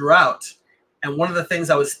posts throughout, and one of the things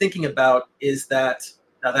I was thinking about is that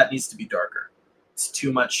now that needs to be darker. It's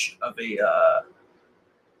too much of a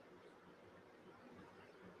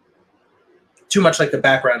too much like the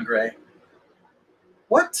background gray.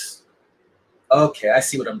 What? Okay, I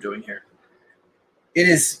see what I'm doing here. It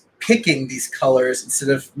is picking these colors instead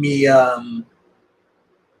of me. What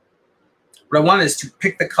I wanted is to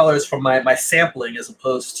pick the colors from my sampling as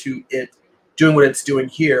opposed to it doing what it's doing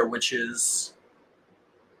here, which is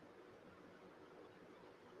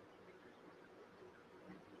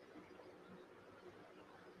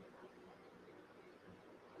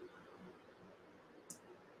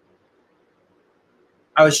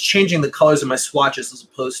I was changing the colors of my swatches as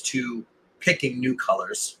opposed to picking new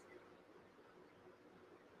colors.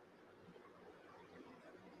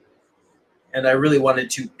 And I really wanted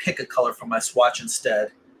to pick a color from my swatch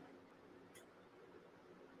instead.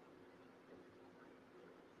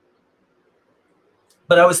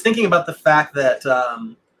 But I was thinking about the fact that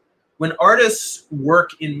when artists work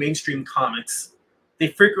in mainstream comics, they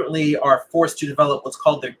frequently are forced to develop what's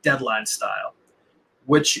called their deadline style,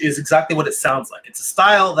 which is exactly what it sounds like. It's a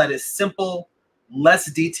style that is simple,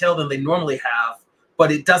 less detailed than they normally have,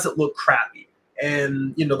 but it doesn't look crappy.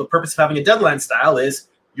 And you know, the purpose of having a deadline style is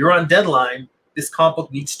you're on deadline, this comic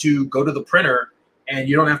book needs to go to the printer, and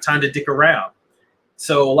you don't have time to dick around.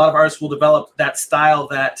 So a lot of artists will develop that style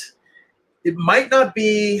that it might not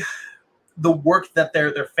be the work that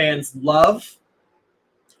their fans love,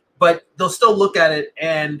 but they'll still look at it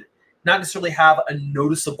and not necessarily have a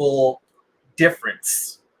noticeable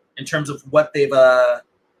difference in terms of what they've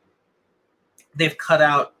cut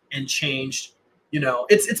out and changed. You know,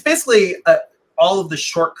 it's basically all of the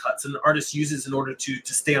shortcuts an artist uses in order to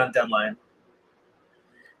stay on deadline.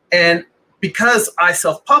 And because I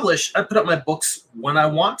self-publish, I put up my books when I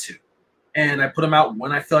want to, and I put them out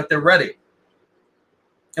when I feel like they're ready.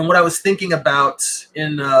 And what I was thinking about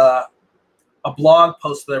in a blog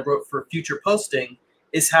post that I wrote for future posting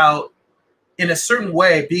is how, in a certain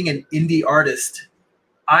way, being an indie artist,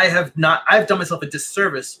 I've done myself a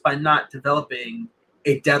disservice by not developing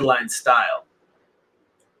a deadline style.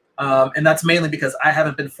 And that's mainly because I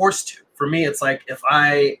haven't been forced to. For me, it's like if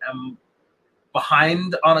I am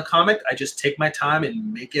behind on a comic, I just take my time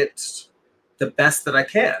and make it the best that I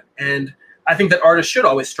can. And I think that artists should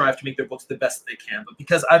always strive to make their books the best that they can. But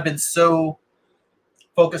because I've been so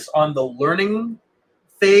focused on the learning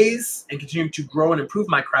phase and continuing to grow and improve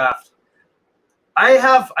my craft,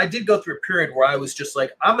 I did go through a period where I was just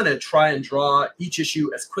like, I'm going to try and draw each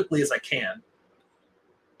issue as quickly as I can.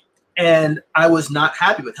 And I was not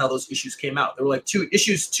happy with how those issues came out. There were like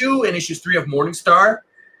issues 2 and issues 3 of Morningstar.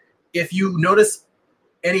 If you notice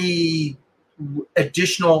any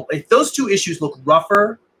additional, if those 2 issues look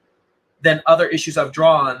rougher than other issues I've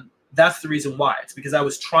drawn, that's the reason why. It's because I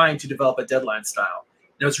was trying to develop a deadline style.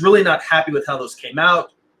 And I was really not happy with how those came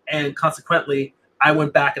out. And consequently, I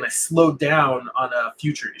went back and I slowed down on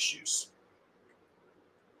future issues.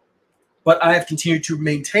 But I have continued to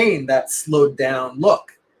maintain that slowed down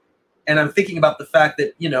look. And I'm thinking about the fact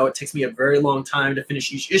that, you know, it takes me a very long time to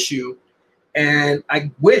finish each issue. And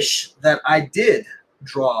I wish that I did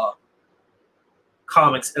draw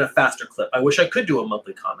comics at a faster clip. I wish I could do a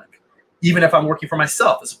monthly comic, even if I'm working for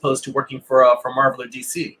myself as opposed to working for Marvel or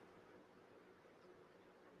DC.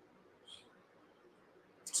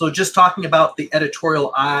 So just talking about the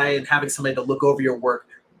editorial eye and having somebody to look over your work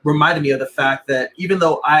reminded me of the fact that even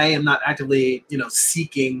though I am not actively, you know,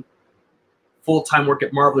 seeking full-time work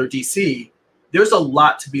at Marvel or DC, there's a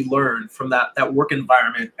lot to be learned from that work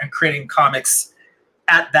environment and creating comics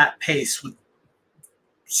at that pace with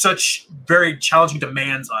such very challenging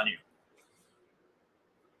demands on you.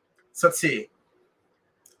 So let's see.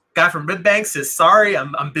 Guy from Red Bank says, sorry,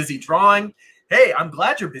 I'm busy drawing. Hey, I'm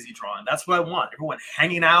glad you're busy drawing. That's what I want. Everyone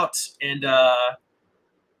hanging out and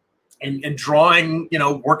drawing, you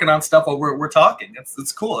know, working on stuff while we're talking.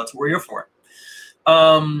 That's cool. That's what we're here for.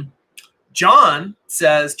 John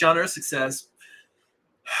Ersick says,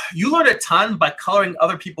 you learn a ton by coloring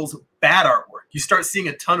other people's bad artwork. You start seeing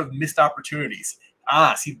a ton of missed opportunities.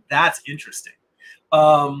 Ah, see, that's interesting.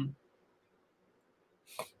 But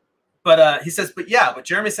he says, but yeah, what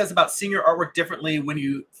Jeremy says about seeing your artwork differently when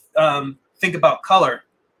you think about color.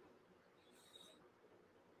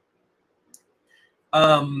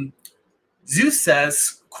 Zeus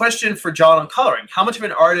says, question for John on coloring. How much of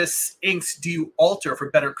an artist's inks do you alter for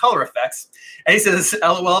better color effects? And he says,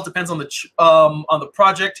 LOL, it depends on the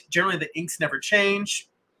project. Generally, the inks never change.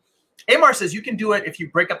 Amar says, you can do it if you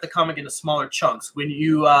break up the comic into smaller chunks. When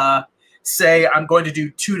you say, I'm going to do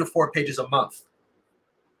 2 to 4 pages a month.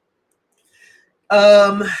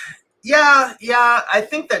 Yeah. I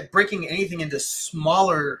think that breaking anything into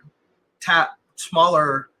smaller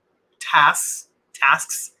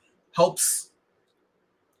tasks helps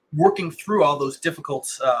working through all those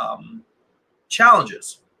difficult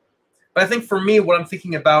challenges. But I think for me, what I'm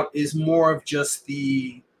thinking about is more of just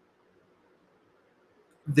the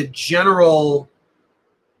general,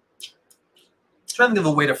 I'm trying to think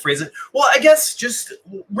of a way to phrase it. Well, I guess just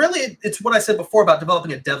really it's what I said before about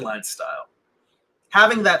developing a deadline style.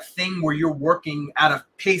 Having that thing where you're working at a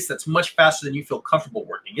pace that's much faster than you feel comfortable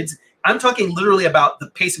working. I'm talking literally about the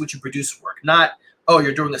pace at which you produce work, not, oh,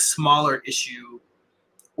 you're doing a smaller issue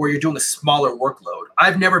or you're doing a smaller workload.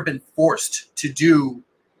 I've never been forced to do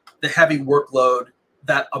the heavy workload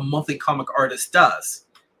that a monthly comic artist does.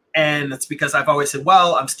 And it's because I've always said,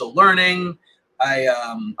 well, I'm still learning.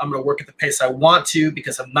 I'm going to work at the pace I want to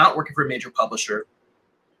because I'm not working for a major publisher.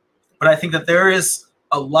 But I think that there is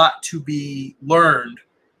a lot to be learned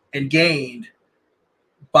and gained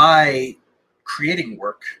by creating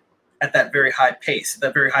work at that very high pace,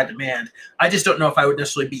 that very high demand. I just don't know if I would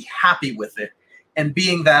necessarily be happy with it. And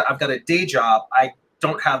being that I've got a day job, I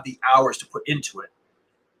don't have the hours to put into it.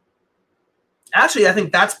 Actually, I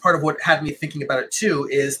think that's part of what had me thinking about it too,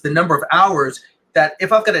 is the number of hours that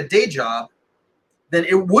if I've got a day job, then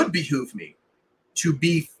it would behoove me to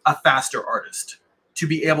be a faster artist, to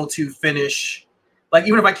be able to finish, like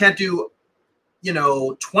even if I can't do,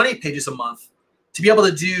 20 pages a month, to be able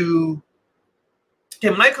to do,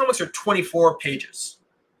 okay, my comics are 24 pages.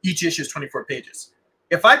 Each issue is 24 pages.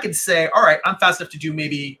 If I could say, all right, I'm fast enough to do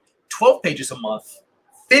maybe 12 pages a month,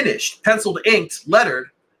 finished, penciled, inked, lettered,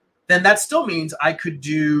 then that still means I could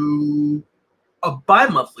do a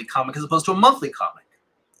bi-monthly comic as opposed to a monthly comic.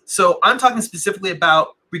 So I'm talking specifically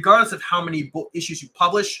about, regardless of how many issues you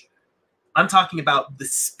publish, I'm talking about the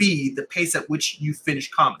speed, the pace at which you finish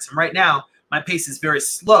comics. And right now, my pace is very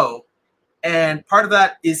slow. And part of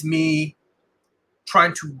that is me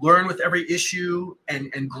trying to learn with every issue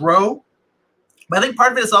and grow. But I think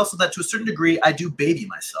part of it is also that to a certain degree, I do baby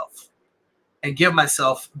myself and give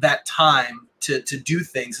myself that time to do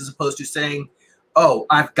things as opposed to saying, oh,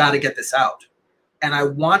 I've got to get this out. And I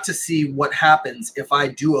want to see what happens if I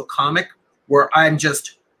do a comic where I'm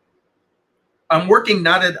working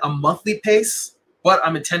not at a monthly pace, but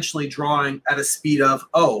I'm intentionally drawing at a speed of,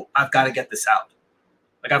 oh, I've got to get this out.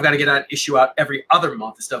 Like I've got to get an issue out every other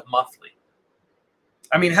month instead of monthly.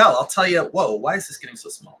 I mean, hell, I'll tell you, whoa, why is this getting so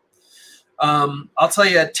small? I'll tell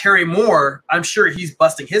you, Terry Moore, I'm sure he's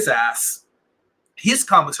busting his ass. His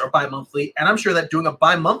comics are bi-monthly, and I'm sure that doing a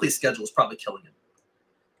bi-monthly schedule is probably killing him.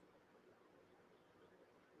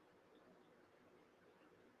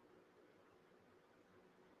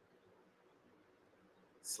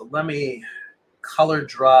 So let me color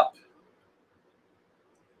drop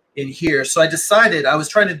in here. So I decided, I was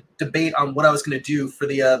trying to debate on what I was going to do for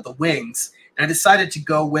the wings, and I decided to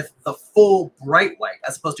go with the full bright white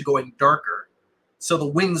as opposed to going darker. So the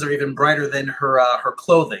wings are even brighter than her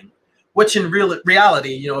clothing, which in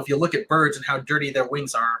reality, you know, if you look at birds and how dirty their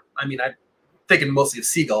wings are, I mean, I'm thinking mostly of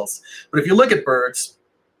seagulls, but if you look at birds,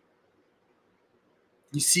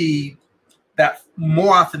 you see that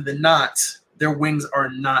more often than not, their wings are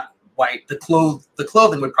not white. The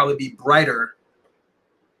clothing would probably be brighter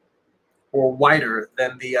or whiter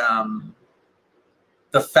than the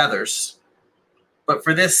feathers. But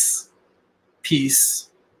for this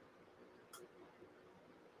piece,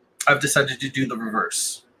 I've decided to do the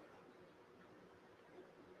reverse.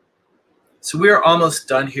 So we are almost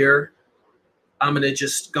done here. I'm going to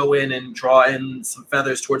just go in and draw in some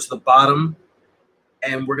feathers towards the bottom,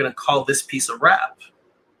 and we're going to call this piece a wrap.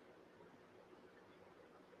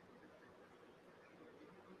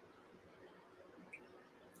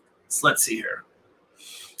 So let's see here.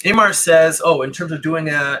 Amar says, oh, in terms of doing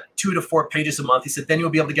 2 to 4 pages a month, he said, then you'll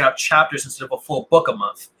be able to get out chapters instead of a full book a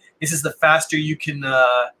month. This is the faster you can,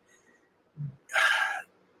 the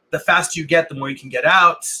faster you get, the more you can get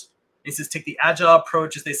out. He says, take the agile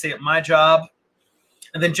approach, as they say at my job.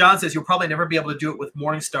 And then John says, you'll probably never be able to do it with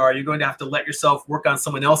Morningstar. You're going to have to let yourself work on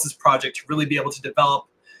someone else's project to really be able to develop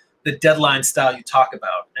the deadline style you talk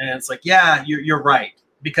about. And it's like, yeah, you're right,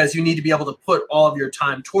 because you need to be able to put all of your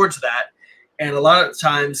time towards that. And a lot of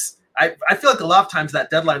times, I feel like a lot of times that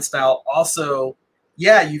deadline style also,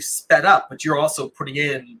 yeah, you've sped up, but you're also putting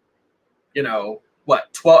in, you know,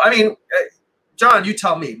 what, 12? I mean, John, you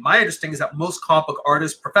tell me. My understanding is that most comic book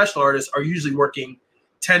artists, professional artists, are usually working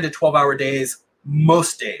 10 to 12-hour days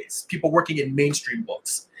most days. People working in mainstream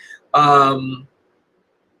books. There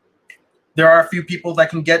are a few people that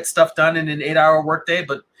can get stuff done in an 8-hour workday,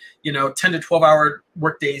 but, you know, 10 to 12-hour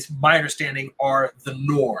workdays, my understanding, are the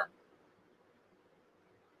norm.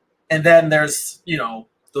 And then there's, you know,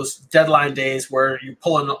 those deadline days where you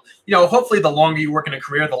pull in, you know, hopefully the longer you work in a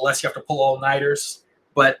career, the less you have to pull all-nighters.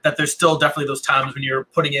 But that there's still definitely those times when you're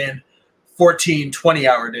putting in 14,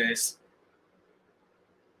 20-hour days.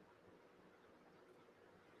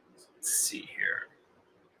 Let's see here.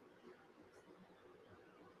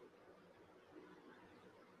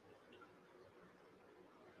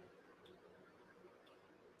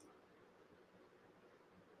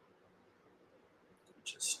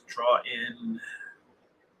 Just draw in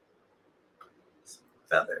some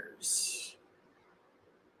feathers.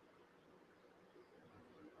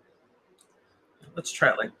 Let's try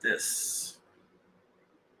it like this.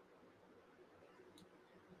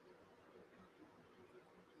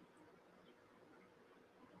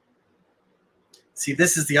 See,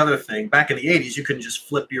 this is the other thing. Back in the 80s, you couldn't just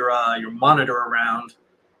flip your monitor around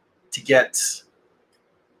to get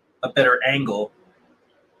a better angle.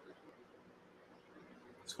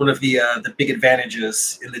 It's one of the big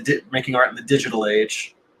advantages in the making art in the digital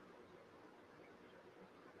age.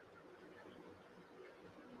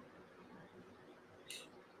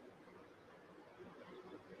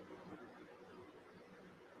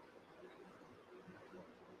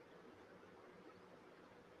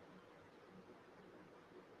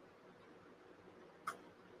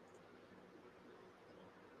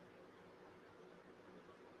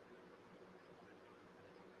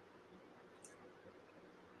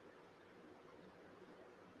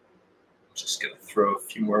 Just going to throw a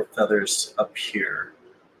few more feathers up here.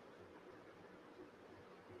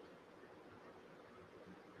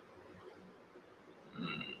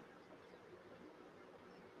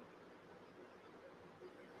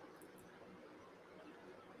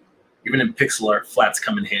 Even in pixel art, flats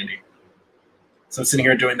come in handy. So I'm sitting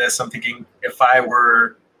here doing this. I'm thinking if I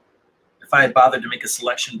had bothered to make a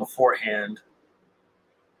selection beforehand,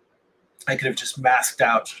 I could have just not masked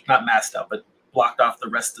out, but blocked off the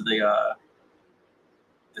rest of the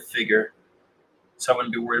figure. So I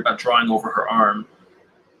wouldn't be worried about drawing over her arm.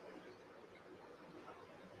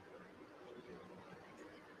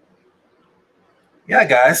 Yeah,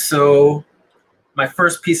 guys, so my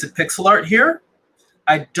first piece of pixel art here.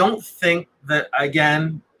 I don't think that,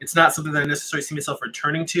 again, it's not something that I necessarily see myself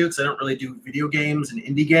returning to because I don't really do video games and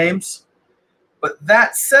indie games. But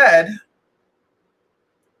that said,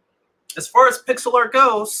 as far as pixel art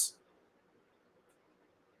goes,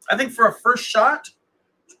 I think for a first shot,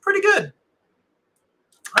 it's pretty good.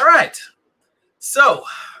 All right. So,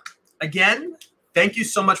 again, thank you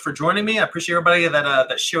so much for joining me. I appreciate everybody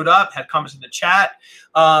that showed up, had comments in the chat.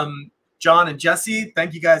 John and Jesse,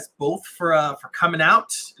 thank you guys both for coming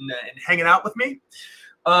out and hanging out with me.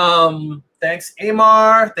 Thanks,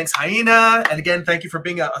 Amar. Thanks, Hyena. And again, thank you for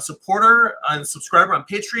being a supporter and subscriber on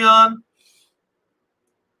Patreon.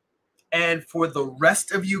 And for the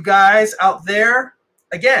rest of you guys out there,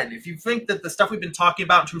 again, if you think that the stuff we've been talking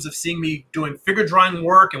about in terms of seeing me doing figure drawing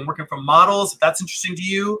work and working from models, if that's interesting to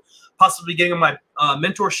you, possibly getting on my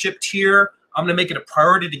mentorship tier, I'm going to make it a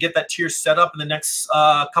priority to get that tier set up in the next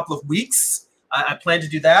couple of weeks. I plan to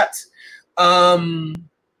do that.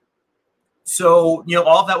 So, you know,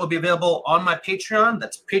 all of that will be available on my Patreon.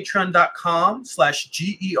 That's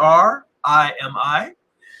patreon.com/GERIMI.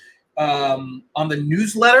 On the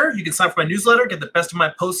newsletter, you can sign up for my newsletter, get the best of my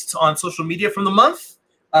posts on social media from the month.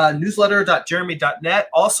 Newsletter.jeremy.net.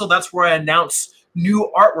 Also, that's where I announce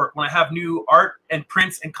new artwork. When I have new art and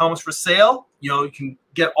prints and comics for sale, you know, you can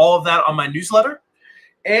get all of that on my newsletter.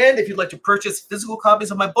 And if you'd like to purchase physical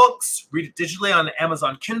copies of my books, read it digitally on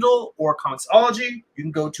Amazon Kindle or Comixology, you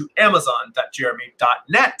can go to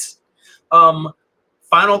amazon.jeremy.net.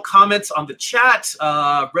 Final comments on the chat.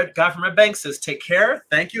 Red Guy from Red Bank says, take care.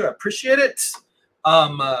 Thank you. I appreciate it.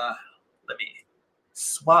 Let me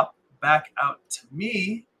swap back out to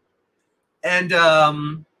me. And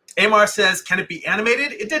Amar says, can it be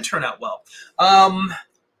animated? It did turn out well.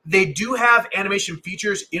 They do have animation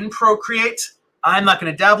features in Procreate. I'm not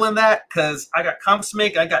going to dabble in that because I got comics to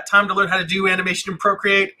make. I got time to learn how to do animation in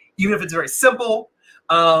Procreate, even if it's very simple.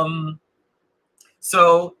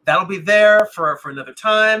 So that'll be there for another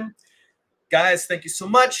time. Guys, thank you so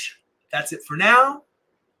much. That's it for now.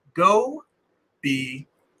 Go be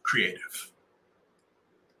creative.